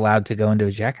 never allowed to go into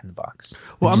a Jack in the Box.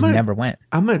 Well, never went.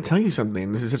 I'm going to tell you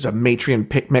something. This is such a Mexican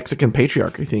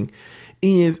patriarchy thing.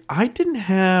 Is I didn't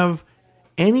have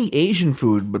any Asian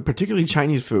food, but particularly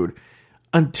Chinese food,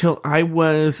 until I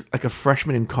was like a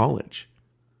freshman in college.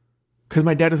 Because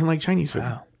my dad doesn't like Chinese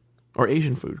food or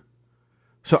Asian food.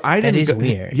 So I didn't. That is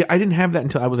weird. Yeah, I didn't have that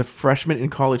until I was a freshman in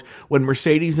college. When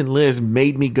Mercedes and Liz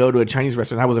made me go to a Chinese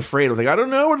restaurant, I was afraid. I was like, I don't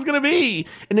know what it's going to be.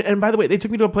 And by the way, they took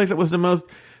me to a place that was it was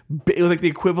like the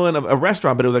equivalent of a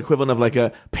restaurant, but it was the equivalent of like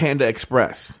a Panda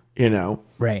Express, you know?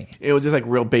 Right. It was just like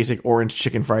real basic orange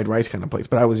chicken fried rice kind of place.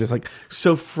 But I was just like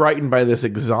so frightened by this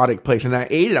exotic place. And I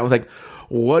ate it. I was like,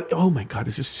 what? Oh my God,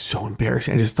 this is so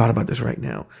embarrassing. I just thought about this right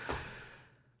now.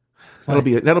 Let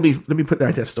me put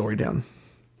that story down.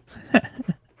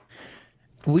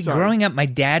 Growing up, my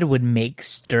dad would make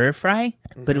stir fry,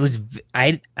 but it was,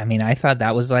 I mean, I thought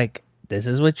that was like, this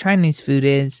is what Chinese food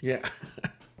is. Yeah.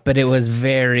 But it was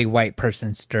very white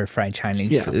person stir fry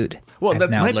Chinese food. Well,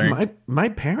 my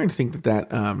parents think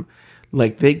that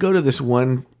like they go to this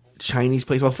one Chinese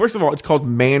place. Well, first of all, it's called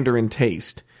Mandarin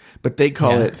Taste, but they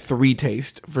call it Three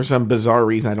Taste for some bizarre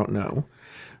reason I don't know.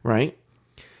 Right?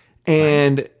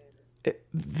 And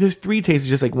this Three Taste is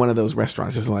just like one of those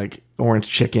restaurants. It's like orange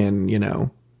chicken, you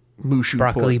know, mushu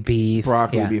broccoli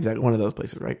pork, beef, beef, that one of those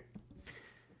places, right?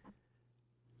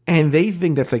 And they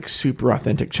think that's like super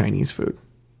authentic Chinese food.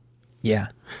 Yeah.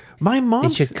 My mom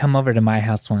should come over to my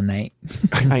house one night.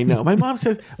 I know. My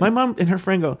mom and her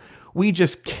friend go, we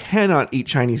just cannot eat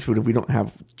Chinese food if we don't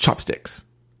have chopsticks.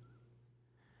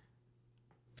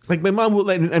 Like my mom will,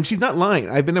 and she's not lying.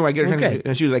 I've been there. I get her Chinese,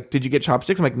 and she was like, "Did you get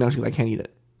chopsticks?" I'm like, "No." She's like, "I can't eat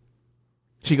it."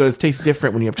 She goes, "It tastes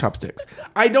different when you have chopsticks."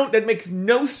 That makes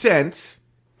no sense,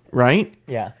 right?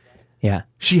 Yeah. Yeah.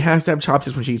 She has to have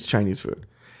chopsticks when she eats Chinese food.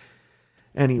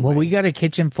 Anyway. Well, we got a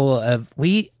kitchen full of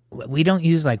we don't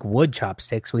use like wood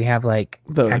chopsticks. We have like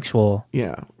the actual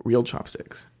real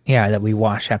chopsticks. Yeah, that we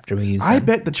wash after we use them. I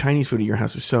bet the Chinese food at your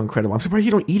house is so incredible. I'm surprised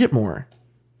you don't eat it more.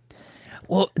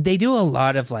 Well, they do a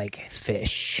lot of like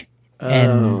fish,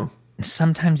 and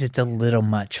sometimes it's a little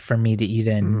much for me to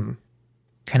even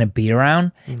kind of be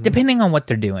around, depending on what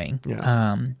they're doing.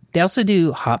 Yeah. They also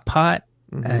do hot pot,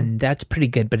 and that's pretty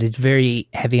good, but it's very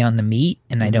heavy on the meat,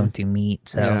 and I don't do meat,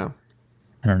 so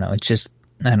I don't know. It's just,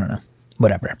 I don't know.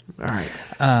 Whatever. All right.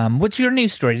 What's your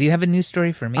news story? Do you have a news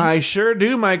story for me? I sure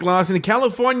do, Mike Lawson.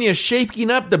 California is shaking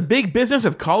up the big business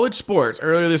of college sports.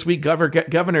 Earlier this week,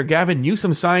 Governor Gavin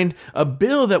Newsom signed a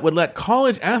bill that would let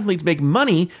college athletes make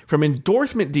money from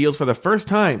endorsement deals for the first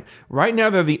time. Right now,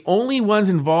 they're the only ones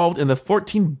involved in the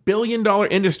 $14 billion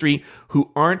industry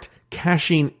who aren't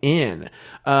cashing in.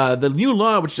 The new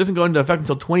law, which doesn't go into effect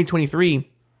until 2023,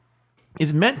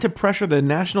 is meant to pressure the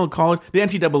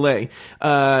NCAA,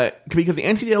 because the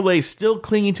NCAA is still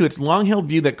clinging to its long-held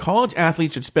view that college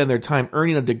athletes should spend their time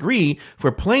earning a degree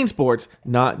for playing sports,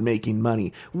 not making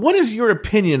money. What is your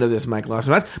opinion of this, Mike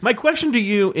Lawson? My question to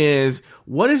you is,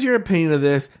 what is your opinion of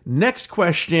this? Next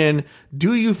question,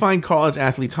 do you find college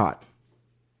athletes hot?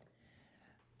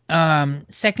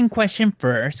 Second question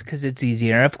first, because it's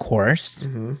easier, of course.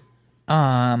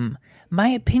 My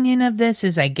opinion of this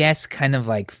is, I guess, kind of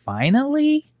like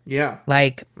finally. Yeah.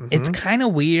 Like, it's kind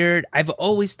of weird. I've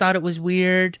always thought it was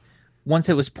weird. Once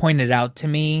it was pointed out to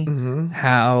me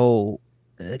how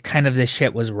kind of this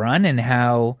shit was run and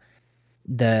how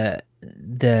the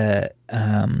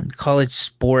college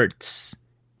sports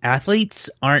athletes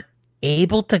aren't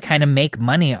able to kind of make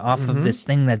money off of this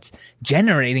thing that's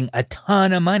generating a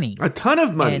ton of money. A ton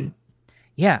of money.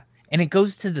 And it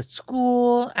goes to the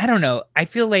school. I don't know. I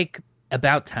feel like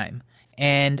about time.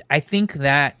 And I think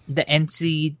that the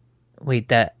NCAA.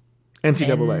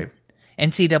 NCAA.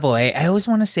 I always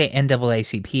want to say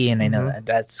NAACP, and I know that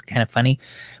that's kind of funny.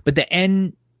 But the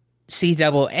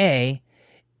NCAA,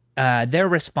 their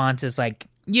response is like,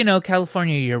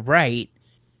 California, you're right,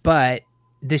 but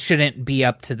this shouldn't be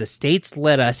up to the states.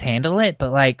 Let us handle it.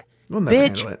 But like, We'll never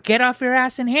handle it. get off your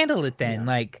ass and handle it then.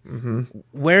 Like,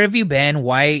 where have you been?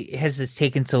 Why has this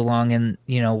taken so long? And,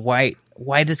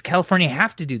 why does California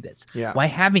have to do this? Yeah. Why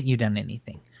haven't you done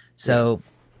anything? So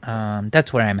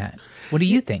that's where I'm at. What do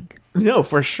you think? No,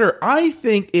 for sure. I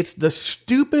think it's the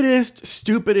stupidest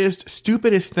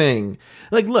thing.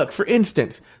 Like, look, for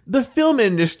instance, the film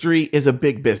industry is a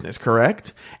big business,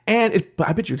 correct? And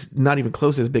I bet you it's not even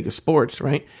close as big as sports,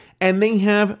 right? And they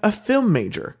have a film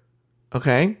major,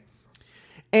 okay?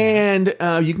 And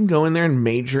you can go in there and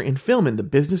major in film, in the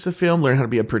business of film, learn how to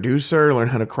be a producer, learn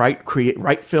how to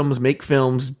write films, make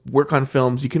films, work on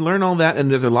films. You can learn all that,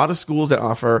 and there's a lot of schools that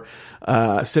offer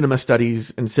cinema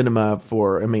studies and cinema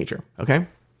for a major, okay?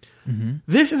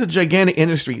 This is a gigantic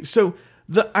industry. So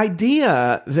the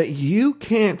idea that you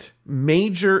can't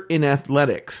major in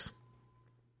athletics,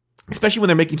 especially when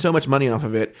they're making so much money off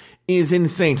of it, is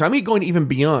insane. So I'm going even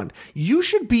beyond. You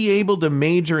should be able to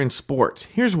major in sports.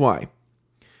 Here's why.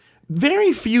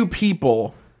 Very few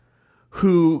people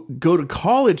who go to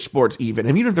college sports even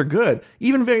if they're good,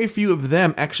 even very few of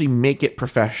them actually make it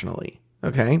professionally,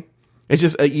 okay? It's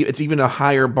just it's even a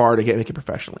higher bar to make it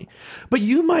professionally. But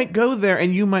you might go there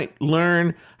and you might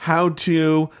learn how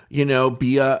to,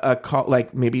 be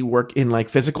maybe work in like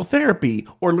physical therapy,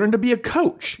 or learn to be a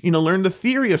coach, learn the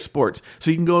theory of sports.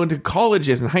 So you can go into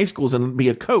colleges and high schools and be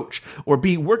a coach, or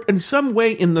work in some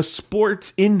way in the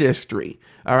sports industry.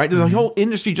 All right. There's a whole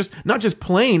industry, not just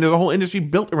playing, there's a whole industry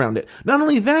built around it. Not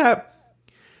only that,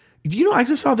 I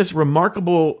just saw this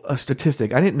remarkable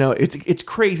statistic. I didn't know. It's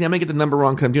crazy. I might get the number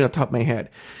wrong because I'm doing it off the top of my head.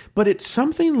 But it's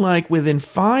something like within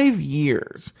 5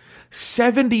 years,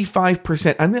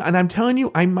 75%, and I'm telling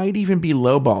you, I might even be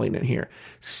lowballing it here.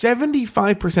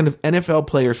 75% of NFL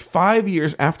players 5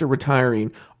 years after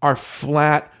retiring are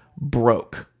flat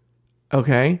broke.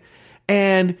 Okay?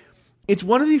 And it's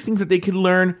one of these things that they could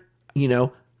learn,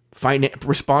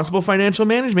 responsible financial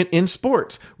management in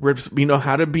sports, where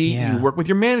how to be, you work with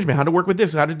your management, how to work with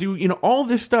this, how to do, all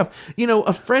this stuff.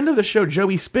 A friend of the show,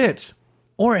 Joey Spitz,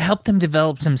 or help them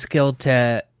develop some skill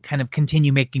to kind of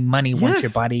continue making money once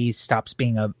your body stops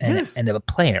being an end of a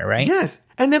player, right? Yes.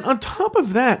 And then on top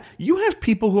of that, you have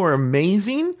people who are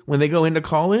amazing when they go into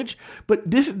college,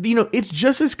 but this, it's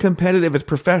just as competitive as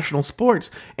professional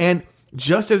sports. And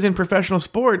just as in professional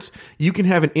sports, you can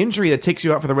have an injury that takes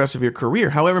you out for the rest of your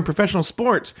career. However, in professional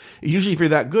sports, usually if you're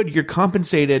that good, you're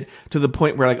compensated to the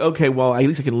point where at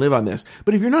least I can live on this.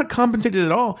 But if you're not compensated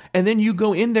at all, and then you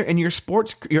go in there and your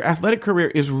athletic career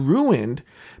is ruined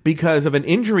because of an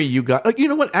injury you got.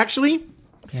 Actually,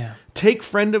 take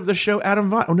friend of the show, Adam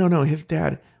Vaughn. Oh, no, his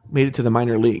dad made it to the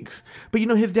minor leagues. But,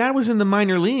 his dad was in the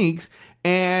minor leagues,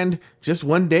 and just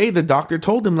one day the doctor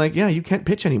told him, you can't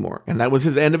pitch anymore. And that was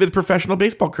the end of his professional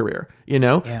baseball career,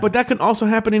 But that can also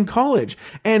happen in college.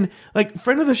 And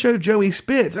friend of the show, Joey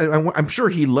Spitz, I'm sure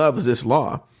he loves this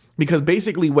law, because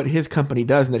basically what his company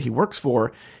does and that he works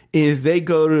for is they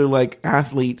go to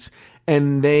athletes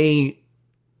and they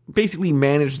basically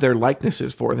manage their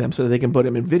likenesses for them so that they can put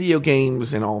them in video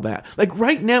games and all that.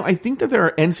 Right now, I think that there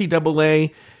are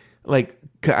NCAA,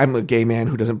 I'm a gay man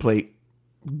who doesn't play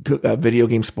video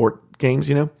game sport games,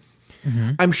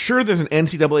 I'm sure there's an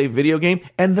NCAA video game,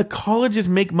 and the colleges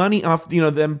make money off,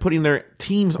 them putting their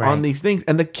teams on these things,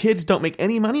 and the kids don't make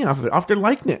any money off of it, off their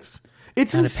likeness.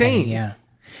 It's Not insane. A penny, yeah,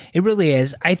 it really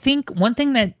is. I think one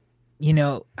thing that,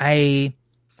 I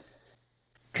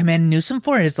commend Newsom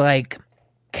for is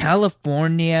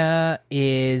California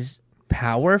is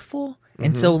powerful.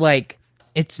 And so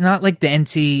it's not like the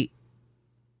NCAA.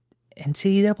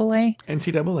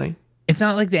 It's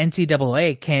not like the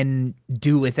NCAA can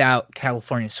do without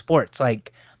California sports.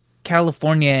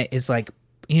 California is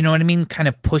kind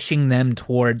of pushing them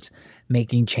towards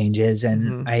making changes,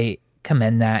 and I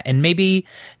commend that. And maybe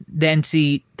the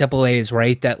NCAA is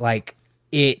right that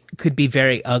it could be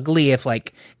very ugly if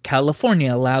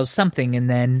California allows something and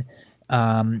then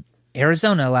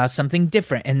Arizona allows something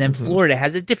different, and then Florida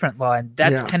has a different law. And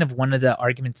that's kind of one of the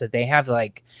arguments that they have.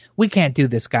 We can't do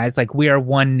this, guys. We are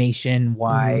one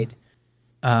nationwide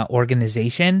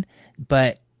organization,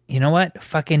 but you know what?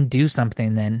 Fucking do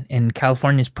something then. And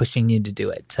California's pushing you to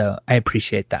do it. So I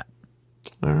appreciate that.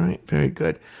 All right. Very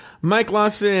good. Mike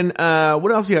Lawson,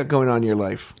 what else you got going on in your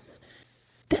life?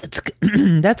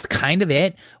 That's kind of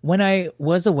it. When I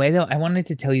was away, though, I wanted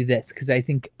to tell you this because I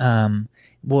think,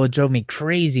 it drove me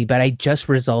crazy, but I just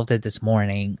resolved it this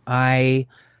morning. When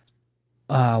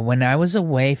I was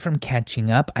away from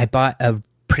catching up, I bought a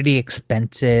pretty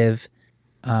expensive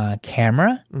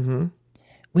camera,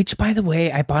 which, by the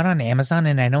way, I bought on Amazon,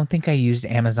 and I don't think I used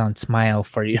Amazon Smile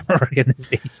for your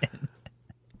organization.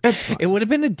 That's fine. It would have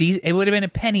been a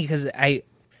penny because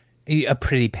A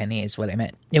pretty penny is what I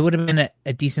meant. It would have been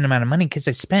a decent amount of money because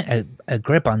I spent a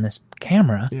grip on this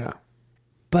camera. Yeah.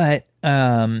 But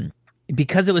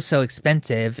because it was so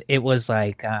expensive, it was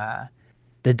like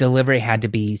the delivery had to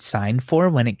be signed for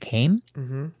when it came.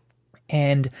 Mm-hmm.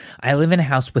 And I live in a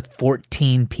house with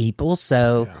 14 people,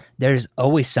 so there's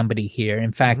always somebody here.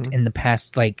 In fact, in the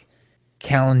past like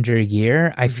calendar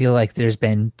year, I feel like there's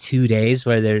been 2 days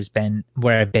where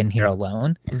I've been here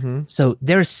alone. Mm-hmm. So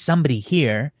there's somebody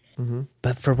here. Mm-hmm.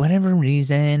 But for whatever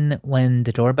reason, when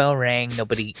the doorbell rang,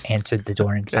 nobody answered the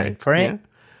door and signed for it. Yeah.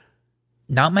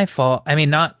 Not my fault. I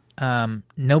mean, not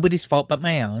nobody's fault but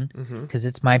my own, because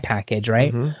it's my package,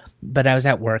 right? Mm-hmm. But I was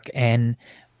at work, and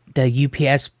the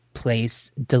UPS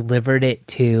place delivered it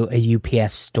to a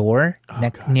UPS store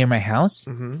near my house.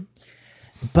 Mm-hmm.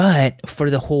 But for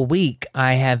the whole week,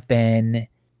 I have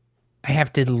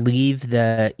to leave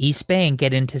the East Bay and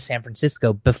get into San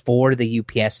Francisco before the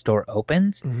UPS store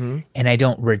opens. Mm-hmm. And I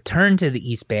don't return to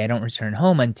the East Bay. I don't return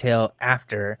home until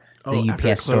after the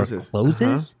UPS store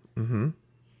closes. Mm-hmm.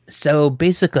 So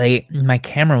basically, my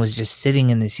camera was just sitting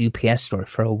in this UPS store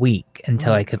for a week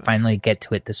until I could finally get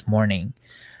to it this morning.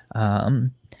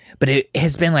 But it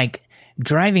has been like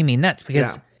driving me nuts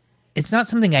because it's not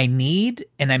something I need,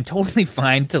 and I'm totally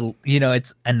fine to,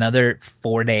 it's another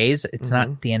 4 days. It's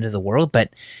not the end of the world, but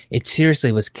it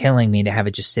seriously was killing me to have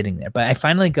it just sitting there. But I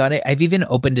finally got it. I've even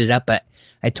opened it up, but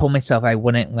I told myself I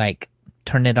wouldn't like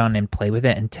turn it on and play with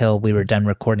it until we were done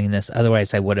recording this.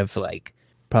 Otherwise, I would have like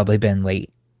probably been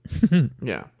late.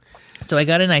 Yeah. So I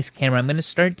got a nice camera. I'm going to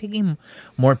start taking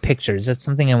more pictures. That's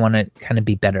something I want to kind of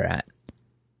be better at.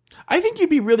 I think you'd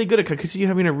be really good at it because you're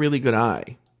having a really good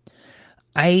eye.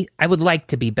 I would like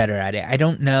to be better at it. I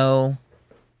don't know.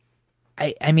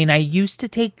 I mean, I used to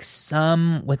take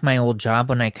some with my old job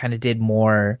when I kind of did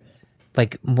more,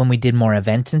 like when we did more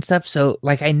events and stuff. So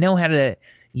like I know how to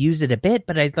use it a bit,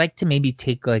 but I'd like to maybe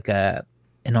take like an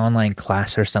online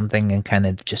class or something and kind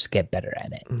of just get better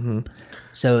at it. Mm-hmm.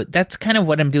 So that's kind of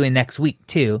what I'm doing next week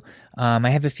too. I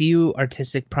have a few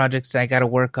artistic projects I got to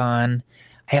work on.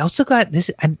 I also got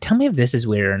this. Tell me if this is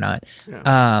weird or not.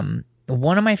 Yeah.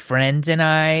 One of my friends and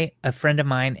I, a friend of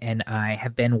mine and I,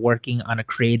 have been working on a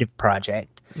creative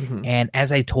project. Mm-hmm. And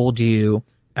as I told you,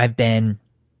 I've been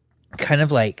kind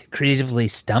of like creatively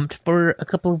stumped for a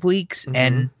couple of weeks. Mm-hmm.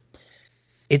 And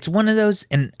it's one of those,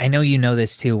 and I know you know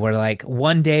this too, where like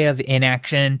one day of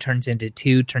inaction turns into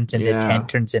 2, turns into 10,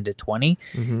 turns into 20.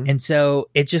 Mm-hmm. And so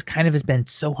it just kind of has been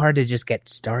so hard to just get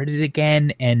started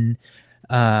again. And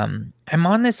I'm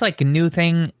on this like new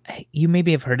thing. You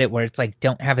maybe have heard it where it's like,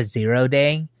 don't have a 0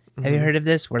 day. Mm-hmm. Have you heard of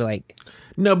this? Where like,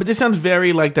 no, but this sounds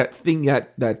very like that thing,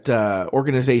 that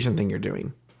organization thing you're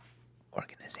doing.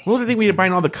 Organization. Well, the thing we are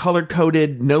buying all the color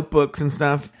coded notebooks and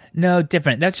stuff. No,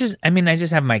 different. That's just, I mean, I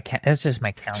just have that's just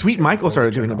my calendar. Sweet Michael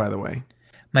started doing it, by the way.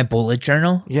 My bullet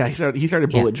journal. Yeah, he started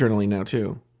bullet journaling now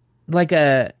too. Like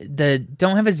the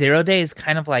don't have a 0 day is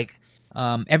kind of like,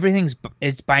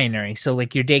 it's binary. So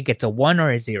like your day gets a 1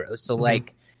 or a 0. So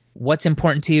like what's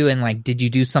important to you, and like, did you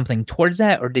do something towards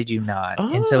that or did you not?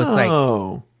 And so it's like,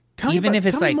 tell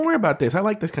me more about this. I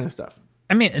like this kind of stuff.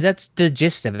 I mean, that's the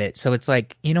gist of it. So it's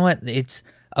like, you know what? It's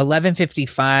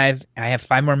 11:55. I have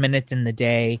 5 more minutes in the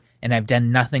day and I've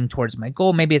done nothing towards my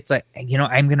goal. Maybe it's like,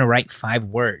 I'm going to write 5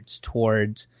 words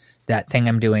towards that thing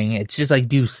I'm doing. It's just like,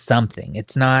 do something.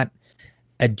 It's not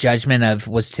a judgment of,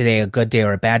 was today a good day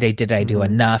or a bad day? Did I do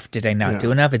enough? Did I not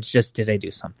do enough? It's just, did I do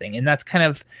something? And that's kind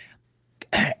of,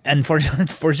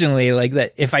 unfortunately, like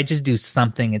that. If I just do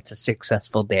something, it's a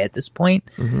successful day at this point.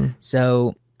 Mm-hmm.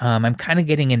 So I'm kind of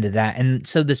getting into that. And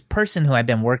so this person who I've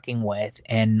been working with,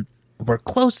 and we're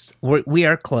close. We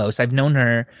are close. I've known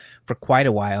her for quite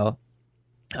a while,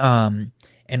 and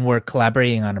we're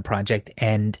collaborating on a project.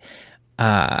 And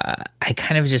I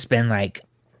kind of just been like,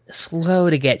 slow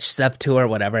to get stuff to her,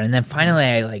 whatever. And then finally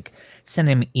I like sent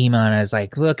him an email and I was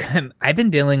like, look, I've been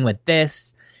dealing with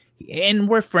this, and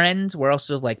we're friends. We're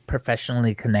also like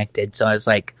professionally connected. So I was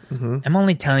like, I'm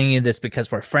only telling you this because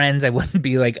we're friends. I wouldn't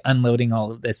be like unloading all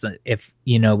of this if,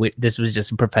 this was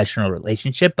just a professional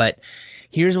relationship, but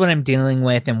here's what I'm dealing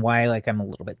with and why like I'm a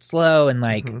little bit slow, and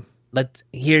like,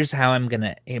 here's how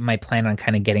my plan on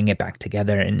kind of getting it back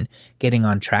together and getting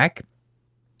on track.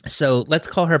 So let's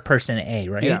call her person A,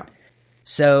 right? Yeah.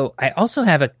 So I also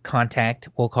have a contact,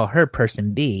 we'll call her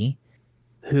person B,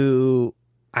 who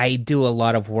I do a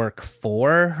lot of work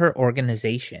for her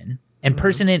organization. And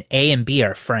person A and B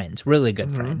are friends, really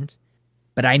good friends.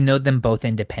 But I know them both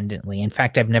independently. In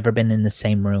fact, I've never been in the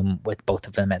same room with both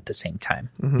of them at the same time.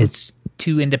 It's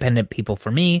 2 independent people for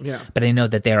me, but I know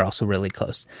that they're also really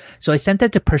close. So I sent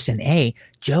that to person A,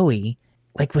 Joey,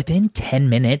 like within 10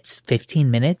 minutes,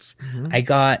 15 minutes, I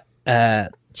got,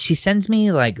 she sends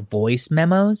me like voice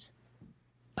memos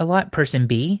a lot, person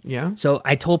B. Yeah. So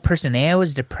I told person A I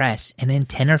was depressed, and in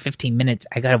 10 or 15 minutes,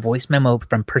 I got a voice memo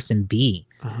from person B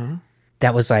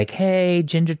that was like, hey,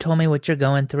 Ginger told me what you're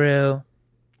going through.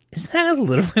 Isn't that a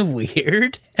little bit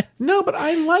weird? No, but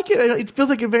I like it. It feels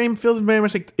like feels very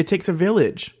much like it takes a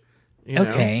village. You know?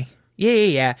 Okay.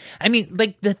 Yeah. I mean,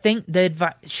 like the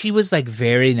advice, she was like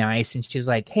very nice, and she was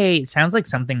like, hey, it sounds like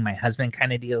something my husband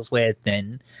kind of deals with,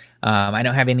 and I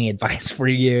don't have any advice for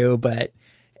you, but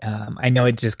I know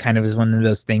it just kind of is one of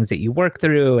those things that you work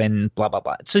through and blah, blah,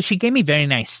 blah. So she gave me very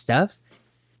nice stuff.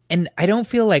 And I don't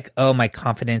feel like, oh, my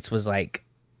confidence was like,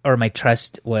 or my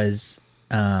trust was,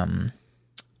 I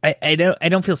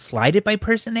don't feel slighted by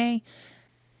person A,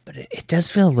 but it does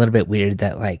feel a little bit weird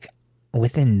that like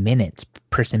within minutes,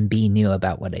 person B knew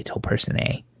about what I told person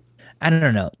A. I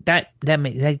don't know. That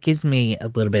gives me a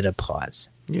little bit of pause.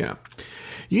 Yeah.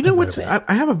 You know what's... I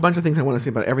have a bunch of things I want to say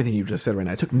about everything you just said right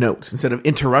now. I took notes instead of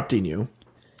interrupting you.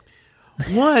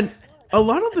 One, a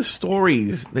lot of the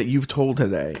stories that you've told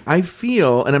today, I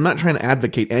feel, and I'm not trying to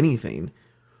advocate anything,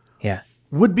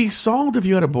 would be solved if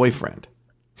you had a boyfriend.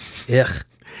 Ugh.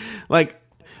 Like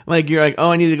you're like,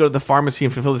 oh, I need to go to the pharmacy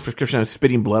and fulfill this prescription. I'm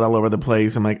spitting blood all over the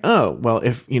place. I'm like, oh, well,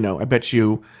 if, I bet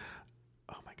you...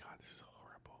 Oh my God, this is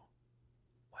horrible.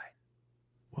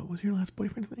 What was your last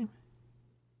boyfriend's name?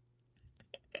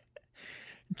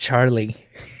 Charlie.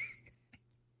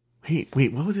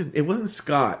 Wait, what was it? It wasn't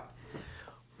Scott.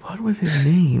 What was his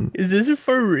name? Is this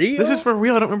for real? This is for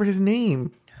real. I don't remember his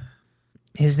name.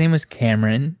 His name was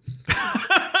Cameron.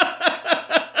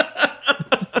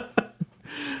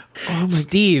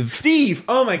 Steve.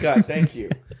 Oh my God, thank you.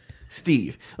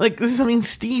 Steve. Like, this is something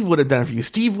Steve would have done for you.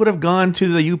 Steve would have gone to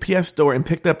the UPS store and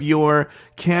picked up your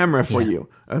camera for you.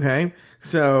 Okay?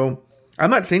 So... I'm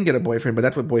not saying get a boyfriend, but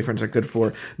that's what boyfriends are good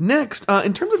for. Next,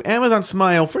 in terms of Amazon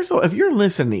Smile, first of all, if you're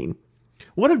listening,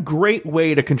 what a great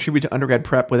way to contribute to undergrad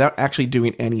prep without actually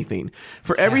doing anything.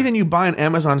 For everything you buy on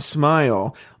Amazon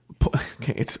Smile,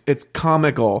 okay, it's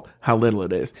comical how little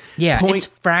it is. Yeah, it's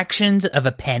fractions of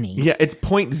a penny. Yeah, it's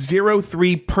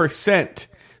 0.03%. So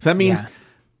that means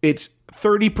it's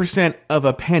 30% of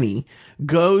a penny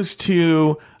goes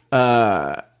to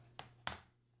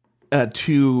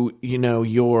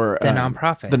your the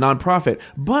nonprofit.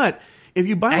 But if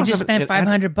you buy, I just spent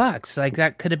 $500. Like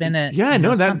that could have been a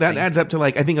that adds up to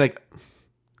like I think like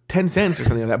 10 cents or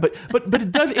something like that. But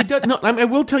it does. No, I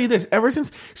will tell you this. Ever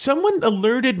since someone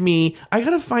alerted me, I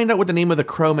gotta find out what the name of the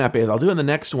Chrome app is. I'll do it in the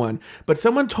next one. But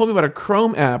someone told me about a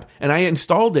Chrome app, and I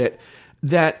installed it.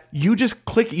 That you just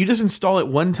install it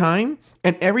one time,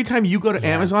 and every time you go to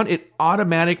Amazon, it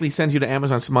automatically sends you to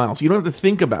Amazon Smile, so you don't have to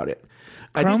think about it.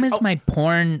 Chrome is my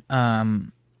porn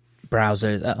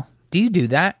browser, though. Do you do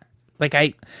that?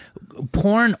 Like,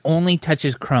 porn only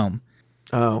touches Chrome.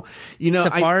 Oh,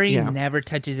 Safari never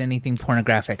touches anything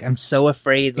pornographic. I'm so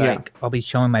afraid, I'll be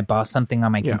showing my boss something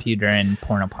on my computer and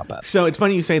porn will pop up. So it's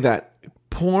funny you say that.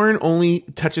 Porn only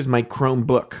touches my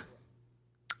Chromebook.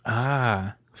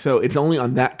 Ah. So it's only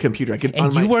on that computer.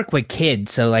 You work with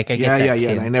kids, so like I get that too.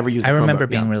 And I never use. I remember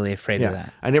being really afraid of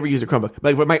that. I never used a Chromebook.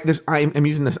 Like, but I'm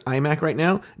using this iMac right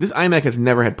now. This iMac has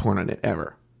never had porn on it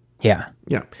ever. Yeah.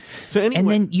 So anyway, and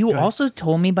then you also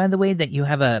told me, by the way, that you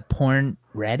have a porn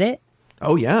Reddit.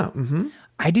 Oh yeah. Mm-hmm.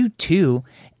 I do too,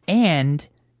 and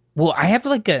I have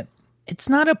like it's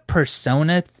not a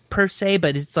persona per se,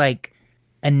 but it's like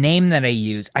a name that I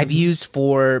use. I've used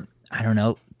for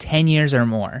 10 years or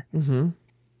more. Mm-hmm.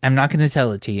 I'm not going to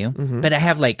tell it to you, but I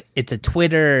have it's a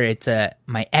Twitter, it's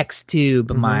my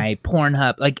XTube, my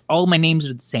Pornhub, like all my names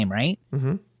are the same, right?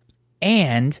 Mm-hmm.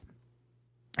 And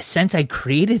since I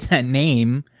created that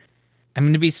name, I'm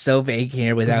going to be so vague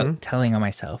here without telling on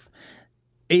myself.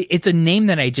 It's a name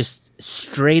that I just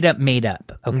straight up made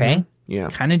up, okay? Mm-hmm. Yeah.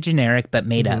 Kind of generic, but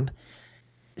made up.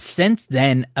 Since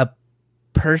then, a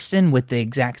person with the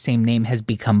exact same name has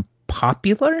become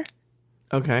popular.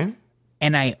 Okay.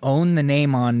 And I own the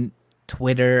name on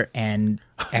Twitter and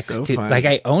X2. So like,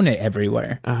 I own it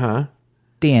everywhere. Uh-huh.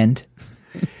 The end.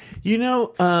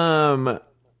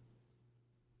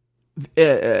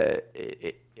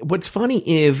 What's funny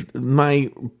is I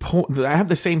have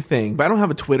the same thing, but I don't have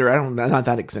a Twitter. I'm not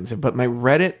that extensive. But my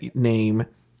Reddit name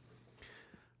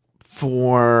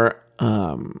for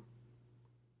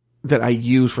that I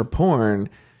use for porn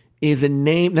is a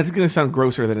name that's going to sound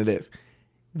grosser than it is.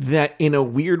 That in a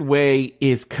weird way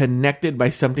is connected by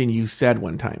something you said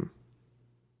one time.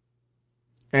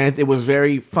 And it was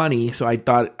very funny, so I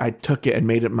thought I took it and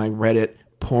made it my Reddit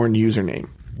porn username.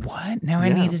 What? Now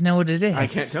I need to know what it is. I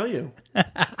can't tell you.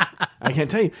 I can't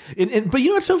tell you. But you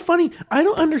know what's so funny? I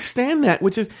don't understand that,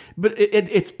 but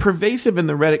it's pervasive in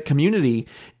the Reddit community,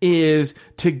 is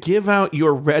to give out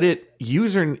your Reddit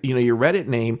user, your Reddit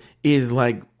name is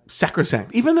like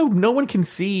sacrosanct. Even though no one can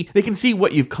see, they can see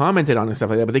what you've commented on and stuff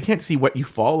like that, but they can't see what you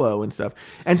follow and stuff.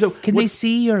 And so can they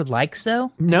see your likes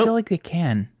though? No. I feel like they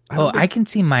can. I can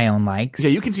see my own likes. Yeah,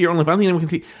 you can see your own likes. I don't think anyone can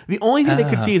see. The only thing they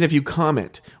could see is if you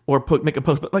comment or make a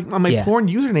post. But like on my porn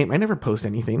username, I never post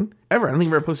anything ever. I don't think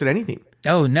I've ever posted anything.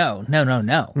 Oh no.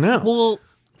 Well,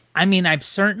 I mean, I've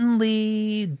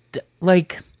certainly I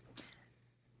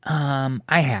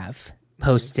have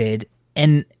posted,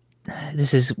 and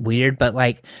this is weird, but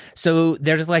like, so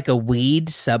there's like a weed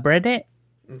subreddit.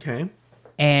 Okay.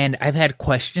 And I've had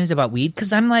questions about weed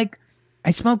because I'm like,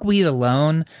 I smoke weed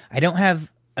alone. I don't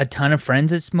have a ton of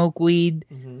friends that smoke weed.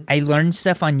 Mm-hmm. I learn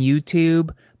stuff on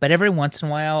YouTube, but every once in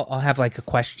a while I'll have like a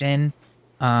question.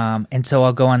 And so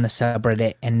I'll go on the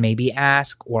subreddit and maybe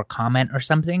ask or comment or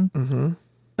something. Mm-hmm.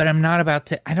 But I'm not about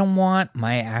to, I don't want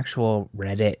my actual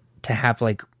Reddit to have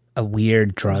like a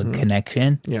weird drug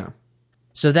connection. Yeah.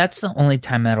 So that's the only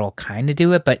time that I'll kind of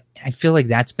do it. But I feel like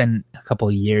that's been a couple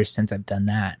of years since I've done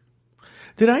that.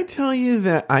 Did I tell you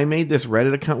that I made this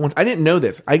Reddit account once? I didn't know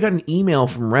this. I got an email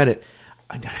from Reddit.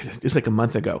 It's like a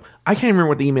month ago. I can't remember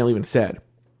what the email even said.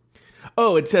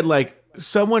 Oh, it said like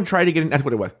someone tried to get in. That's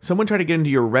what it was. Someone tried to get into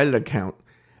your Reddit account.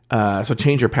 So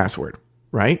change your password,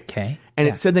 right? Okay. And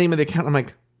it said the name of the account. I'm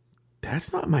like,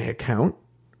 that's not my account,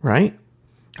 right?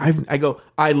 I go,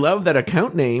 I love that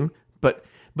account name, but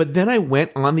then I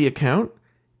went on the account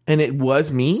and it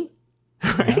was me,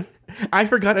 right? Yeah. I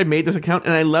forgot I made this account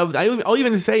and I'll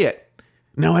even say it.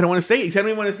 No, I don't want to say it. He said I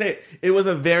don't even want to say it. It was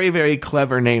a very, very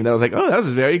clever name that I was like, oh, that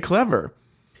was very clever.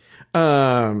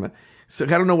 So I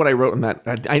don't know what I wrote on that.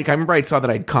 I remember I saw that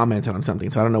I'd commented on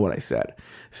something, so I don't know what I said.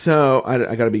 So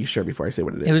I got to be sure before I say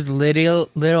what it is. It was little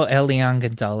Elian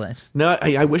Gonzalez. No,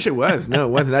 I wish it was. No, it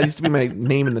wasn't. That used to be my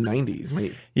name in the 90s.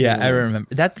 I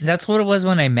remember. That's what it was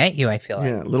when I met you, I feel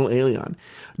like. Yeah, little Elian.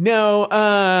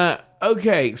 No,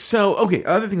 okay. So,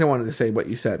 other thing I wanted to say, what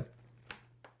you said.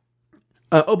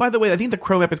 By the way, I think the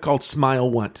Chrome app is called Smile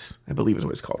Once, I believe is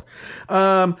what it's called.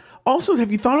 Also,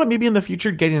 have you thought about maybe in the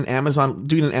future doing an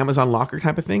Amazon Locker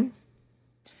type of thing?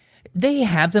 They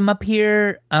have them up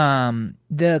here.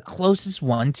 The closest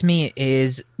one to me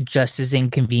is just as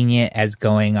inconvenient as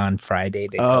going on Friday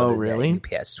to go to really?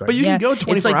 the UPS store. But you can go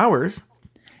 24 hours.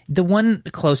 The one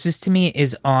closest to me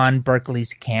is on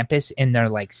Berkeley's campus in their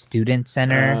like student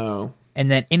center. Oh.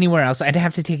 And then anywhere else, I'd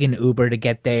have to take an Uber to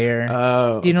get there.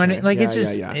 Oh, do you know what I mean? Like, it's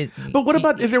just. Yeah. But what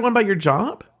about? Is there one by your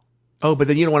job? Oh, but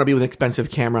then you don't want to be with an expensive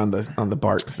camera on the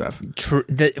BART stuff. True,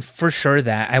 for sure.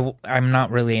 That I'm not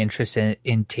really interested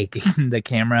in taking the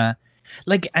camera.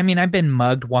 Like, I mean, I've been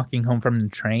mugged walking home from the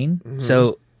train,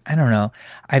 so I don't know.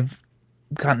 I've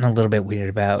gotten a little bit weird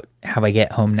about how I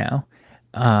get home now.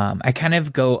 I kind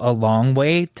of go a long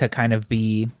way to kind of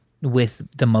be with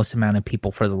the most amount of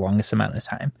people for the longest amount of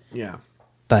time. Yeah.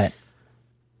 But,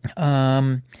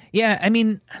 yeah, I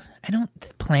mean, I don't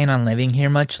plan on living here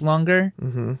much longer.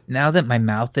 Mm-hmm. Now that my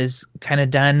mouth is kind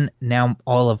of done, now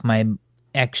all of my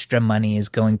extra money is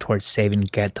going towards saving to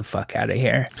get the fuck out of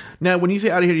here. Now, when you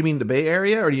say out of here, do you mean the Bay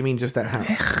Area or do you mean just that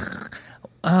house?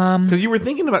 Because you were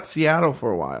thinking about Seattle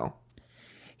for a while.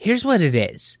 Here's what it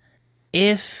is.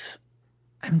 If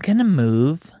I'm going to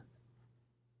move...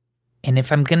 And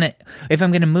if I'm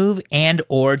gonna move and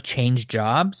or change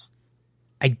jobs,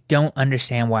 I don't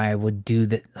understand why I would do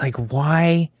that. Like,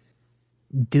 why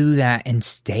do that and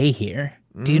stay here?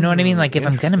 Do you know what I mean? Like, if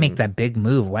I'm gonna make that big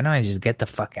move, why don't I just get the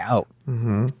fuck out?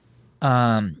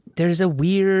 Mm-hmm. There's a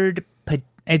weird.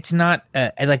 It's not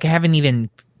like I haven't even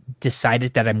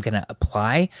decided that I'm gonna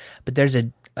apply, but there's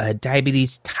a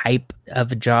diabetes type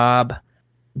of a job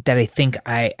that I think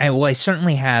I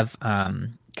certainly have.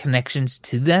 Connections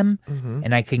to them,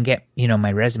 and I can get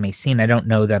my resume seen. I don't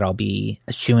know that I'll be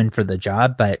a shoo-in for the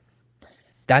job, but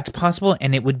that's possible,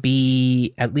 and it would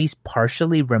be at least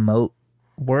partially remote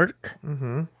work.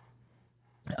 And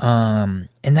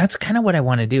that's kind of what I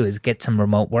want to do, is get some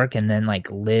remote work and then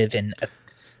like live in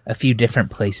a few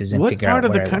different places and figure out what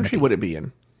part of the country would it be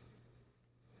in.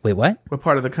 Wait, what? What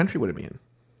part of the country would it be in?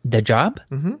 The job?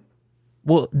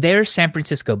 Well, they're San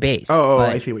Francisco based. Oh,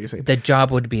 I see what you're saying. The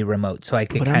job would be remote, so I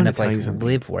could kind of like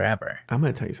live wherever. I'm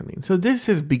going to tell you something. So this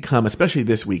has become, especially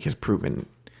this week, has proven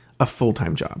a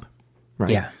full-time job,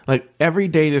 right? Yeah. Like every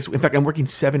day in fact, I'm working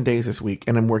 7 days this week,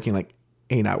 and I'm working like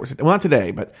 8 hours a day. Well, not today,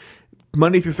 but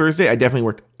Monday through Thursday, I definitely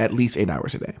worked at least 8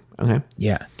 hours a day. Okay?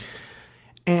 Yeah.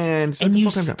 And so you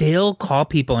still call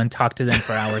people and talk to them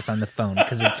for hours on the phone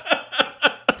because it's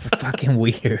fucking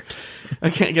weird. I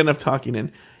can't get enough talking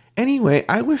in. Anyway,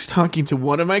 I was talking to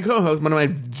one of my co-hosts, one of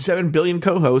my 7 billion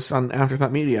co-hosts on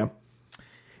Afterthought Media,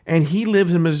 and he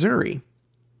lives in Missouri.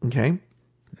 Okay?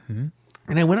 Mm-hmm.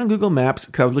 And I went on Google Maps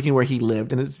because I was looking where he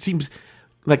lived, and it seems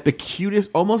like the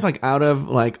cutest, almost like out of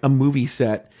like a movie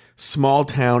set, small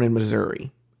town in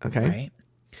Missouri. Okay? Right.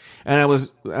 And I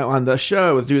was on the show,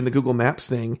 I was doing the Google Maps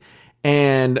thing,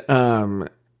 and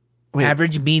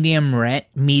average median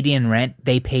rent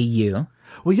they pay you.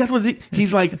 Well, that's what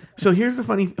he's like. So here's the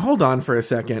funny. Hold on for a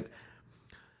second.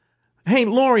 Hey,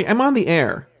 Lori, I'm on the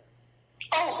air.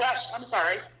 Oh gosh, I'm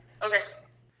sorry. Okay.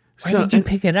 Why did you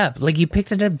pick it up? Like you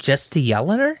picked it up just to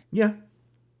yell at her? Yeah.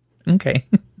 Okay,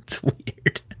 it's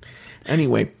weird.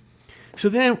 Anyway, so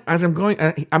then as I'm going,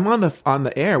 I'm on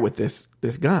the air with this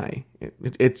guy.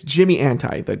 It's Jimmy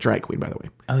Anti, the drag queen, by the way.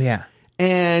 Oh yeah.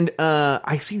 And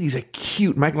I see these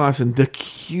cute Mike Lawson, the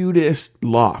cutest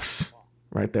lofts.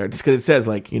 Right there, just because it says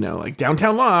like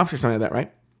downtown lofts or something like that,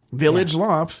 right? Village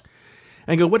lofts.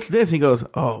 And I go, what's this? He goes,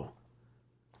 oh,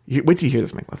 wait till you hear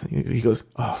this, Mike Lawson. He goes,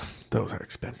 oh, those are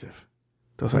expensive.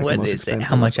 Those are like the most expensive.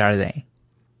 How much are they?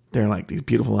 They're like these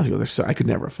beautiful lofts. He goes, I could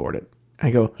never afford it.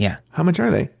 I go, yeah. How much are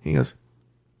they? He goes,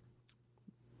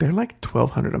 they're like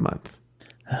 $1,200 a month.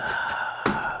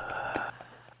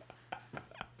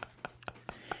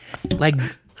 Like.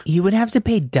 You would have to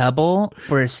pay double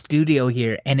for a studio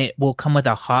here, and it will come with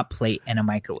a hot plate and a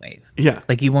microwave. Yeah.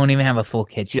 Like, you won't even have a full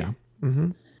kitchen. Yeah. Mm-hmm.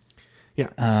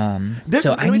 Yeah.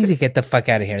 So I need to get the fuck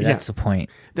out of here. That's the point.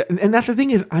 And that's the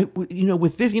thing is,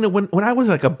 with this, when I was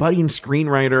like a budding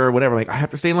screenwriter or whatever, like I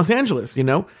have to stay in Los Angeles,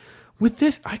 With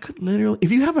this, I could literally,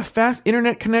 if you have a fast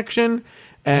internet connection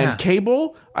and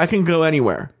cable, I can go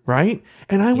anywhere, right?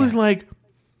 And I was like,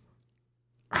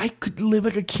 I could live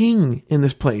like a king in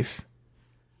this place.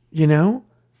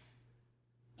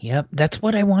 Yep, that's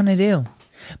what I want to do.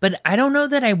 But I don't know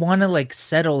that I want to like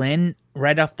settle in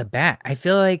right off the bat. I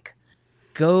feel like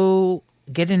go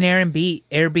get an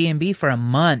Airbnb for a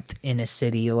month in a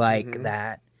city like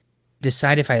that.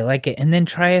 Decide if I like it, and then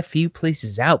try a few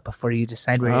places out before you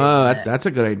decide where. Oh, that's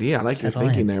a good idea. I like your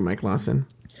thinking there, Mike Lawson.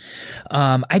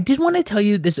 I did want to tell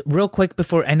you this real quick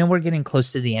before. I know we're getting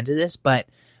close to the end of this, but.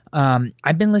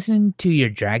 I've been listening to your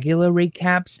Dragula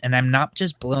recaps, and I'm not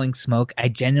just blowing smoke. I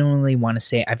genuinely want to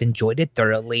say I've enjoyed it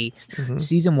thoroughly. Mm-hmm.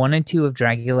 Season 1 and 2 of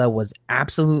Dragula was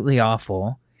absolutely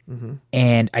awful,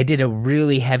 and I did a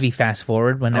really heavy fast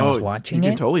forward when I was watching it.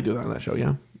 You can totally do that on that show,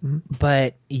 yeah. Mm-hmm.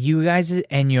 But you guys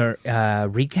and your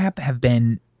recap have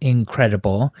been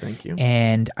incredible. Thank you.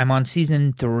 And I'm on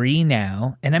season 3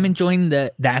 now, and I'm enjoying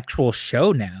the actual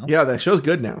show now. Yeah, that show's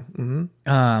good now.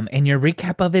 Mm-hmm. And your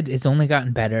recap of it has only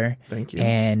gotten better. Thank you.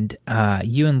 And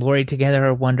you and Lori together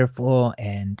are wonderful,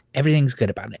 and everything's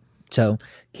good about it. So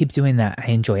keep doing that.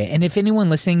 I enjoy it. And if anyone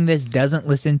listening to this doesn't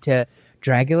listen to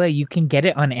Dragula, you can get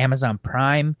it on Amazon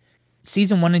Prime.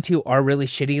 Season 1 and 2 are really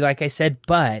shitty, like I said,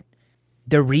 but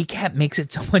the recap makes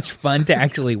it so much fun to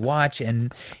actually watch,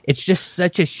 and it's just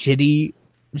such a shitty.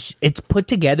 It's put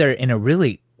together in a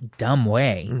really dumb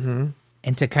way,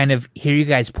 and to kind of hear you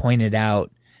guys point it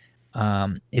out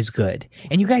is good.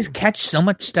 And you guys catch so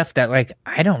much stuff that like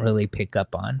I don't really pick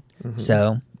up on,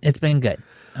 so it's been good.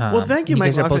 Well, thank you,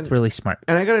 Mike. You guys are both really smart.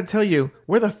 And I got to tell you,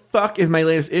 where the fuck is my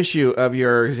latest issue of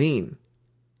your zine?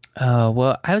 Oh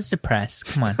well, I was depressed.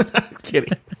 Come on,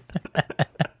 kidding.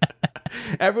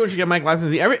 Everyone should get Mike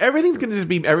Lawson's zine. Everything's going to just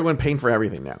be everyone paying for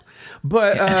everything now.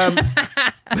 But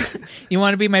you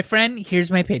want to be my friend?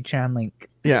 Here's my Patreon link.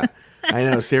 Yeah, I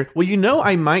know, Sarah. Well,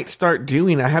 I might start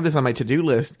doing. I have this on my to-do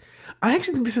list. I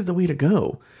actually think this is the way to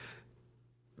go.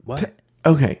 What?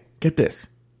 Okay, get this.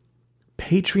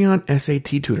 Patreon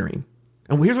SAT tutoring.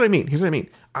 And here's what I mean.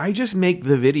 I just make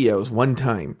the videos one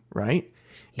time, right?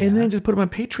 Yeah. And then just put them on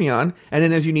Patreon. And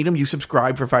then as you need them, you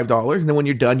subscribe for $5. And then when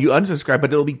you're done, you unsubscribe.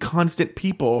 But it'll be constant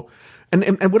people. And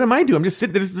what am I doing? I'm just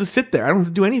sit there. I don't have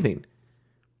to do anything.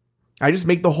 I just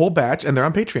make the whole batch, and they're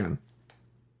on Patreon.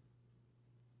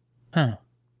 Huh.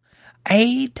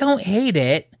 I don't hate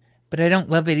it, but I don't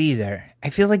love it either. I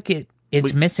feel like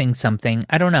it's missing something.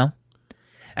 I don't know.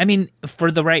 I mean,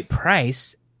 for the right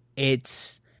price,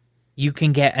 you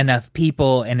can get enough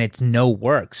people and it's no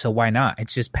work. So why not?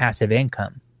 It's just passive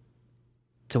income.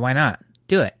 So why not?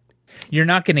 Do it. You're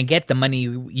not going to get the money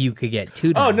you could get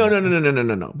 $2. Oh,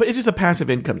 no. But it's just a passive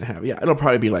income to have. Yeah, it'll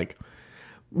probably be like,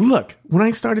 look, when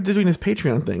I started doing this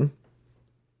Patreon thing,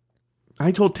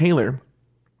 I told Taylor,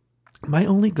 my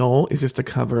only goal is just to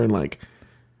cover like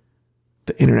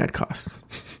the internet costs.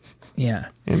 Yeah.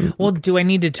 Well, do I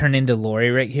need to turn into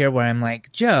Lori right here where I'm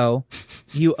like, Joe,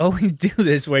 you always do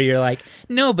this where you're like,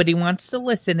 nobody wants to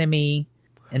listen to me.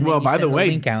 And then Well, you by send the way,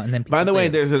 link out and then by the people way, play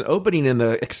it. there's an opening in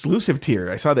the exclusive tier.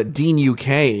 I saw that Dean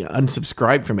UK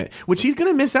unsubscribed from it, which he's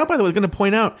going to miss out. By the way, going to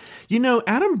point out,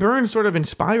 Adam Burns sort of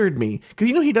inspired me because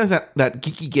he does that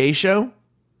geeky gay show.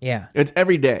 Yeah. It's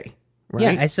every day,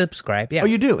 right? Yeah, I subscribe. Yeah. Oh,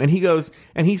 you do? And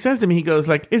he says to me,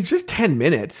 like, it's just 10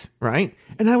 minutes, right?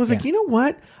 And I was like, you know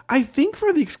what? I think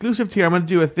for the exclusive tier, I'm going to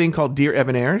do a thing called Dear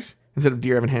Evan Ayres instead of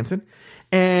Dear Evan Hansen.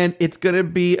 And it's going to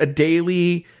be a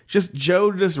daily, just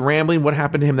Joe just rambling what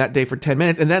happened to him that day for 10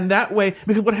 minutes. And then that way,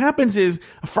 because what happens is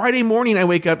a Friday morning, I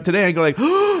wake up today, I go like,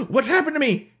 oh, what's happened to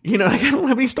me? Like, I don't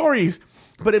have any stories.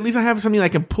 But at least I have something I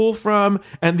can pull from,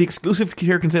 and the exclusive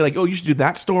tier can say like, oh, you should do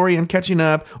that story on catching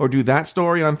up, or do that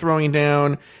story on throwing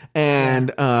down,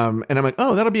 and I'm like,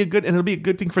 oh, it'll be a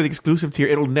good thing for the exclusive tier.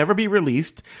 It'll never be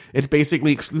released. It's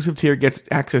basically exclusive tier gets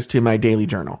access to my daily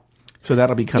journal, so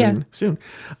that'll be coming soon.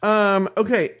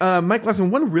 Okay, Mike Lawson,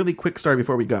 one really quick story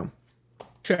before we go.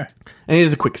 Sure. And it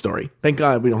is a quick story. Thank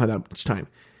God we don't have that much time.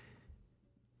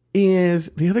 Is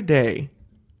the other day.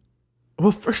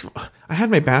 Well, first of all, I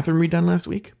had my bathroom redone last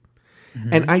week.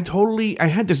 And I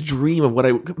had this dream of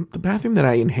the bathroom that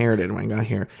I inherited when I got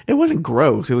here. It wasn't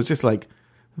gross. It was just like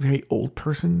a very old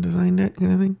person designed it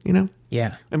kind of thing,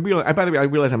 Yeah. And by the way, I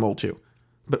realize I'm old too,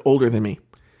 but older than me.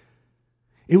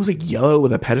 It was like yellow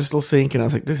with a pedestal sink. And I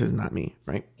was like, this is not me,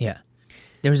 right? Yeah.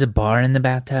 There was a bar in the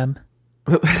bathtub.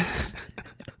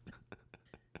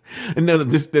 And no,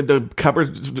 the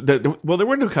cupboards, well, there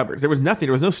were no cupboards. There was nothing.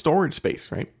 There was no storage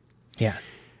space, right? Yeah.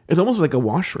 It's almost like a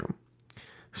washroom.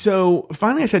 So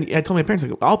finally I told my parents,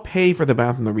 like, I'll pay for the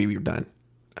bathroom that we've done.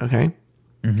 Okay.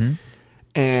 Mm-hmm.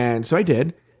 And so I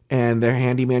did. And their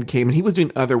handyman came, and he was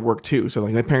doing other work too. So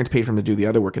like my parents paid for him to do the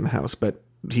other work in the house, but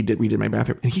we did my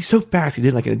bathroom. And he's so fast. He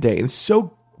did like in a day. And it's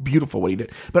so beautiful what he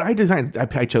did. But I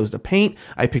chose the paint.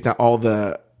 I picked out all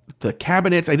the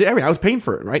cabinets. I did everything. I was paying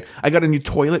for it, right? I got a new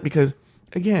toilet because,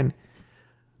 again,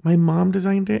 my mom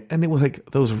designed it, and it was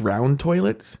like those round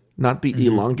toilets, not the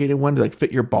elongated ones that like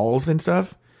fit your balls and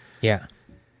stuff. Yeah.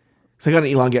 So I got an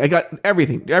elongated. I got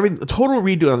everything, total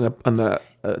redo on the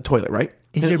toilet, right?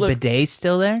 Is your bidet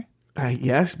still there?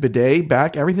 Yes, bidet,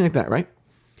 back, everything like that, right?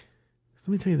 So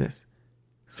let me tell you this.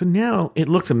 So now it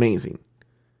looks amazing.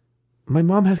 My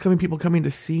mom has people coming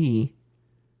to see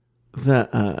the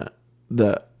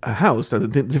house, the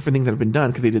different things that have been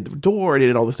done, because they did the door, they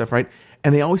did all this stuff, right?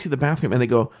 And they always see the bathroom, and they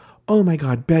go, oh my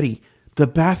God, Betty, the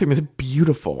bathroom is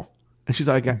beautiful. And she's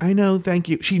like, I know, thank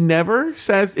you. She never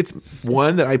says it's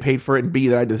one, that I paid for it, and B,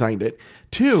 that I designed it.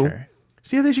 Two,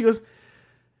 the other day she goes,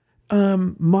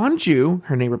 Manju,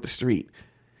 her neighbor up the street,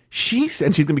 she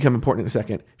said, she's going to become important in a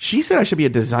second. She said I should be a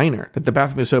designer, that the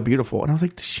bathroom is so beautiful. And I was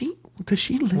like, does she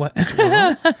live What? this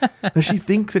world? Does she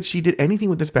think that she did anything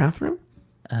with this bathroom?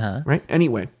 Uh-huh. Right?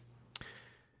 Anyway,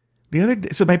 the other day,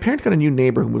 so my parents got a new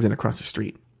neighbor who moves in across the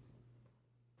street.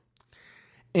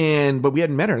 But we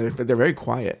hadn't met her. They're very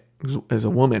quiet. As a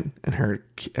woman and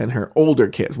her older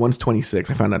kids. One's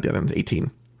 26. I found out the other one's 18.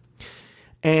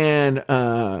 And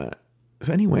so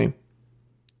anyway,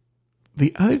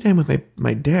 the other time with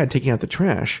my dad taking out the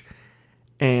trash,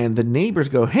 and the neighbors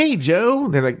go, "Hey, Joe."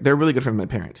 They're really good friends with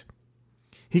my parents.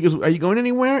 He goes, "Are you going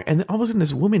anywhere?" And then all of a sudden,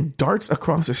 this woman darts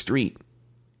across the street.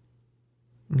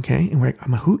 Okay, and we're like,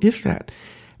 "Who is that?"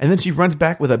 And then she runs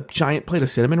back with a giant plate of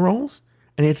cinnamon rolls,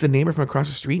 and it's the neighbor from across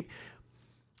the street.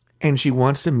 And she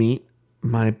wants to meet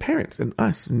my parents and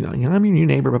us. And, I'm your new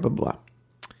neighbor, blah, blah, blah.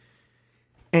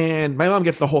 And my mom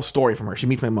gets the whole story from her. She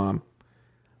meets my mom.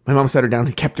 My mom sat her down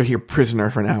and kept her here prisoner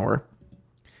for an hour.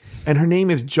 And her name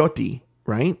is Jyoti,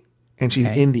 right? And she's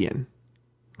Indian.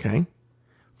 Okay?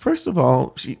 First of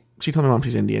all, she told my mom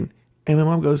she's Indian. And my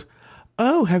mom goes,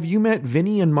 oh, have you met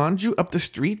Vinny and Manju up the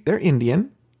street? They're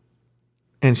Indian.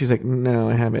 And she's like, no,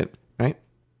 I haven't, right?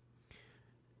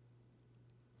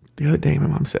 The other day, my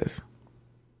mom says,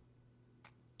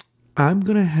 I'm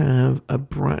going to have a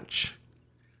brunch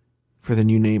for the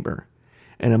new neighbor.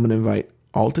 And I'm going to invite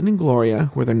Alton and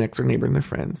Gloria, who are their next door neighbor and their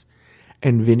friends,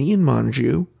 and Vinny and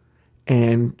Manju,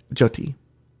 and Jyoti.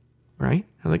 Right?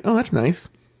 I'm like, oh, that's nice.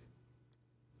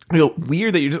 I go,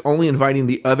 weird that you're just only inviting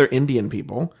the other Indian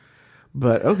people.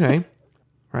 But okay.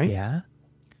 Right? Yeah.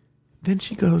 Then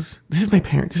she goes, this is my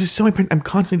parents. This is so my parents. I'm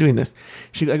constantly doing this.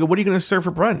 I go, what are you going to serve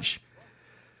for brunch?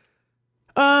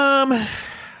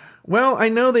 Well, I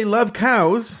know they love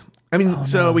cows. I mean,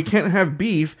 we can't have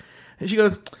beef. And she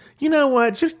goes, you know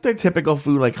what? Just their typical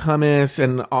food like hummus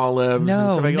and olives.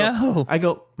 No, and stuff. I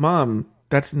go, Mom,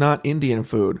 that's not Indian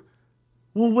food.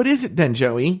 Well, what is it then,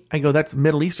 Joey? I go, that's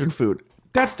Middle Eastern food.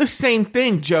 That's the same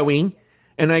thing, Joey.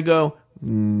 And I go,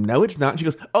 no, it's not. She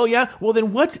goes, oh, yeah? Well,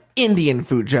 then what's Indian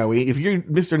food, Joey? If you're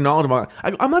Mr. Knowledgeable.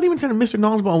 I'm not even telling Mr.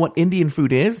 Knowledgeable on what Indian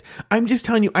food is. I'm just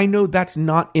telling you, I know that's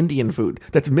not Indian food.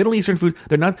 That's Middle Eastern food.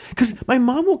 They're not. Because my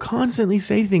mom will constantly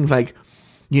say things like,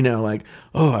 you know, like,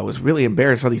 oh, I was really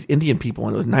embarrassed by these Indian people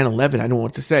and it was 9/11. I don't know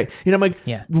what to say. You know, I'm like,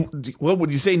 yeah. Well,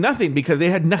 would you say nothing? Because they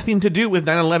had nothing to do with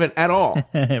 9/11 at all.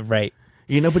 Right.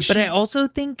 You know, but I also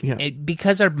think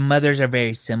because our mothers are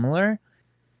very similar,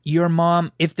 your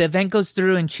mom, if the event goes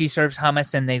through and she serves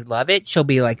hummus and they love it, she'll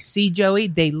be like, see, Joey,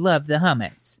 they love the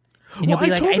hummus. And you'll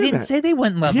be like, I didn't say they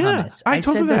wouldn't love hummus. I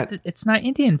told said her that. It's not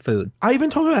Indian food. I even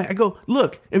told her that. I go,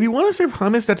 look, if you want to serve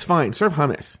hummus, that's fine. Serve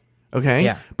hummus. Okay?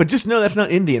 Yeah. But just know that's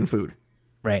not Indian food.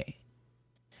 Right.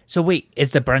 So wait,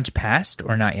 is the brunch passed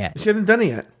or not yet? She hasn't done it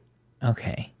yet.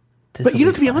 Okay. But you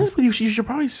know, to be honest with you, she should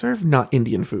probably serve not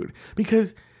Indian food.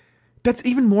 Because that's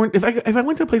even more. If I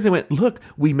went to a place and went, look,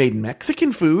 we made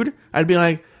Mexican food, I'd be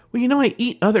like, well, you know, I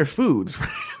eat other foods,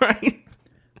 right?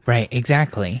 Right,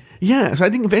 exactly. Yeah, so I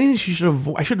think if anything, she should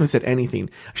avoid. I shouldn't have said anything.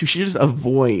 She should just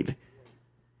avoid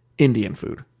Indian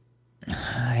food.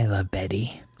 I love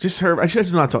Betty. Just serve. I should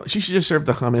have not told. She should just serve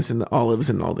the hummus and the olives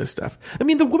and all this stuff. I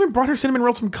mean, the woman brought her cinnamon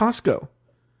rolls from Costco.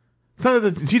 It's not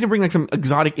that she didn't bring like some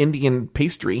exotic Indian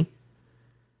pastry.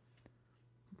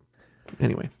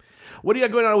 Anyway. What do you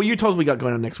got going on? Well, you told us we got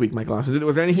going on next week, Mike Lawson.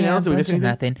 Was there anything else? Did we miss anything?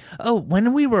 Nothing. Oh,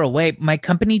 when we were away, my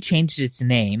company changed its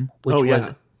name, which was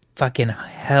fucking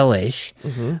hellish.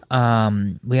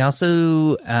 Mm-hmm. We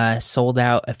also sold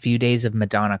out a few days of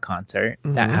Madonna concert.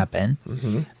 Mm-hmm. That happened.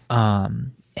 Mm-hmm.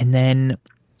 And then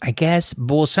I guess,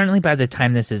 well, certainly by the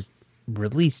time this is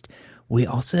released, we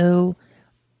also...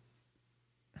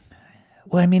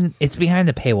 Well, I mean, it's behind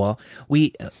the paywall.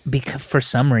 Because for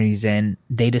some reason,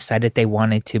 they decided they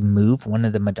wanted to move one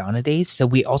of the Madonna days. So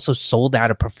we also sold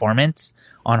out a performance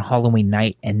on Halloween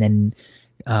night. And then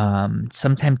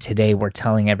sometime today, we're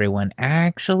telling everyone,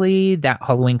 actually, that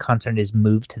Halloween concert is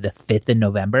moved to the 5th of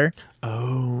November.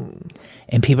 Oh.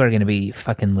 And people are going to be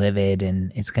fucking livid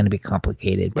and it's going to be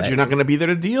complicated. But you're not going to be there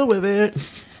to deal with it.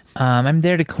 I'm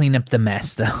there to clean up the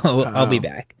mess, though. I'll be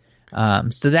back.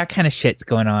 So that kind of shit's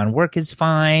going on. Work is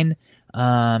fine.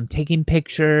 Taking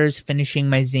pictures, finishing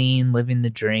my zine, living the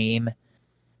dream.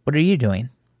 What are you doing?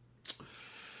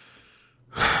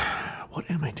 What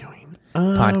am I doing?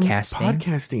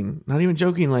 Podcasting. Not even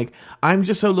joking. Like, I'm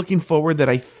just so looking forward that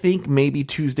I think maybe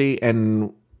Tuesday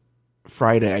and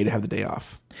Friday I'd have the day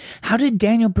off. How did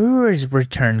Daniel Brewer's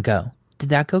return go? Did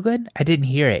that go good? I didn't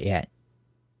hear it yet.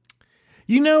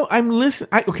 You know, I'm listening.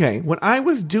 Okay, when I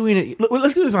was doing it,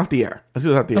 let's do this off the air.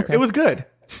 Okay. It was good.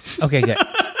 Okay, good.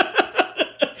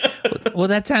 Well,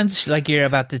 that sounds like you're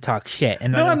about to talk shit.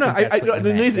 And no, I'm not. Let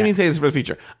me say this for the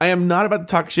future. I am not about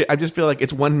to talk shit. I just feel like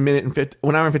it's 1 hour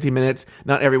and 15 minutes.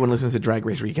 Not everyone listens to Drag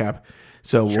Race Recap,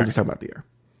 so we'll just talk about the air.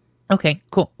 Okay,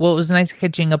 cool. Well, it was nice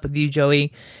catching up with you,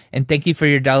 Joey, and thank you for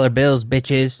your dollar bills,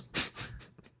 bitches.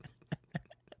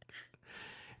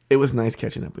 It was nice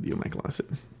catching up with you, Mike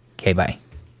Lawson. Okay, bye.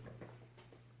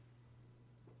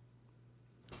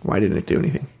 Why didn't it do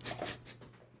anything?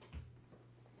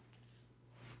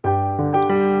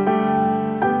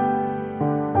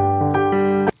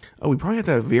 Oh, we probably have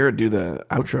to have Vera do the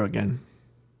outro again.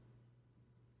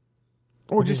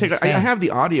 Or just take. I have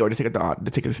the audio. Or just take out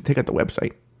the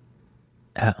website.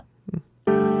 Oh.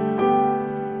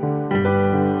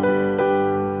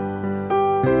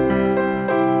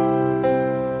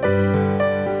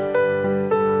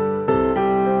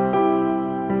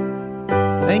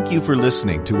 Thank you for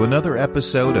listening to another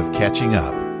episode of Catching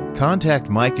Up. Contact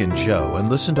Mike and Joe and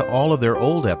listen to all of their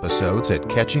old episodes at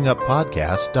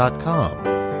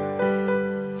catchinguppodcast.com.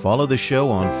 Follow the show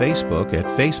on Facebook at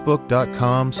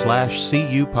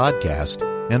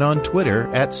facebook.com/CUpodcast and on Twitter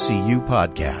at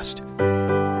CUpodcast.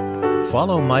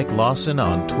 Follow Mike Lawson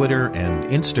on Twitter and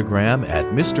Instagram at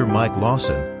Mr. Mike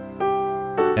Lawson.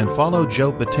 And follow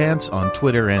Joe Batance on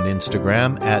Twitter and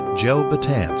Instagram at Joe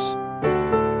Batance.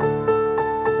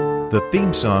 The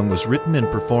theme song was written and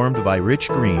performed by Rich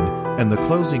Green, and the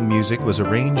closing music was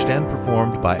arranged and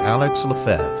performed by Alex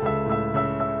Lefebvre.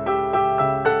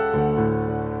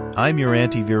 I'm your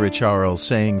Auntie Vera Charles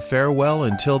saying farewell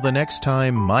until the next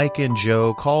time Mike and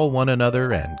Joe call one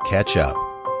another and catch up.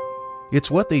 It's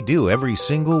what they do every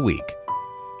single week.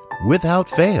 Without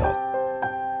fail.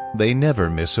 They never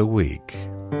miss a week.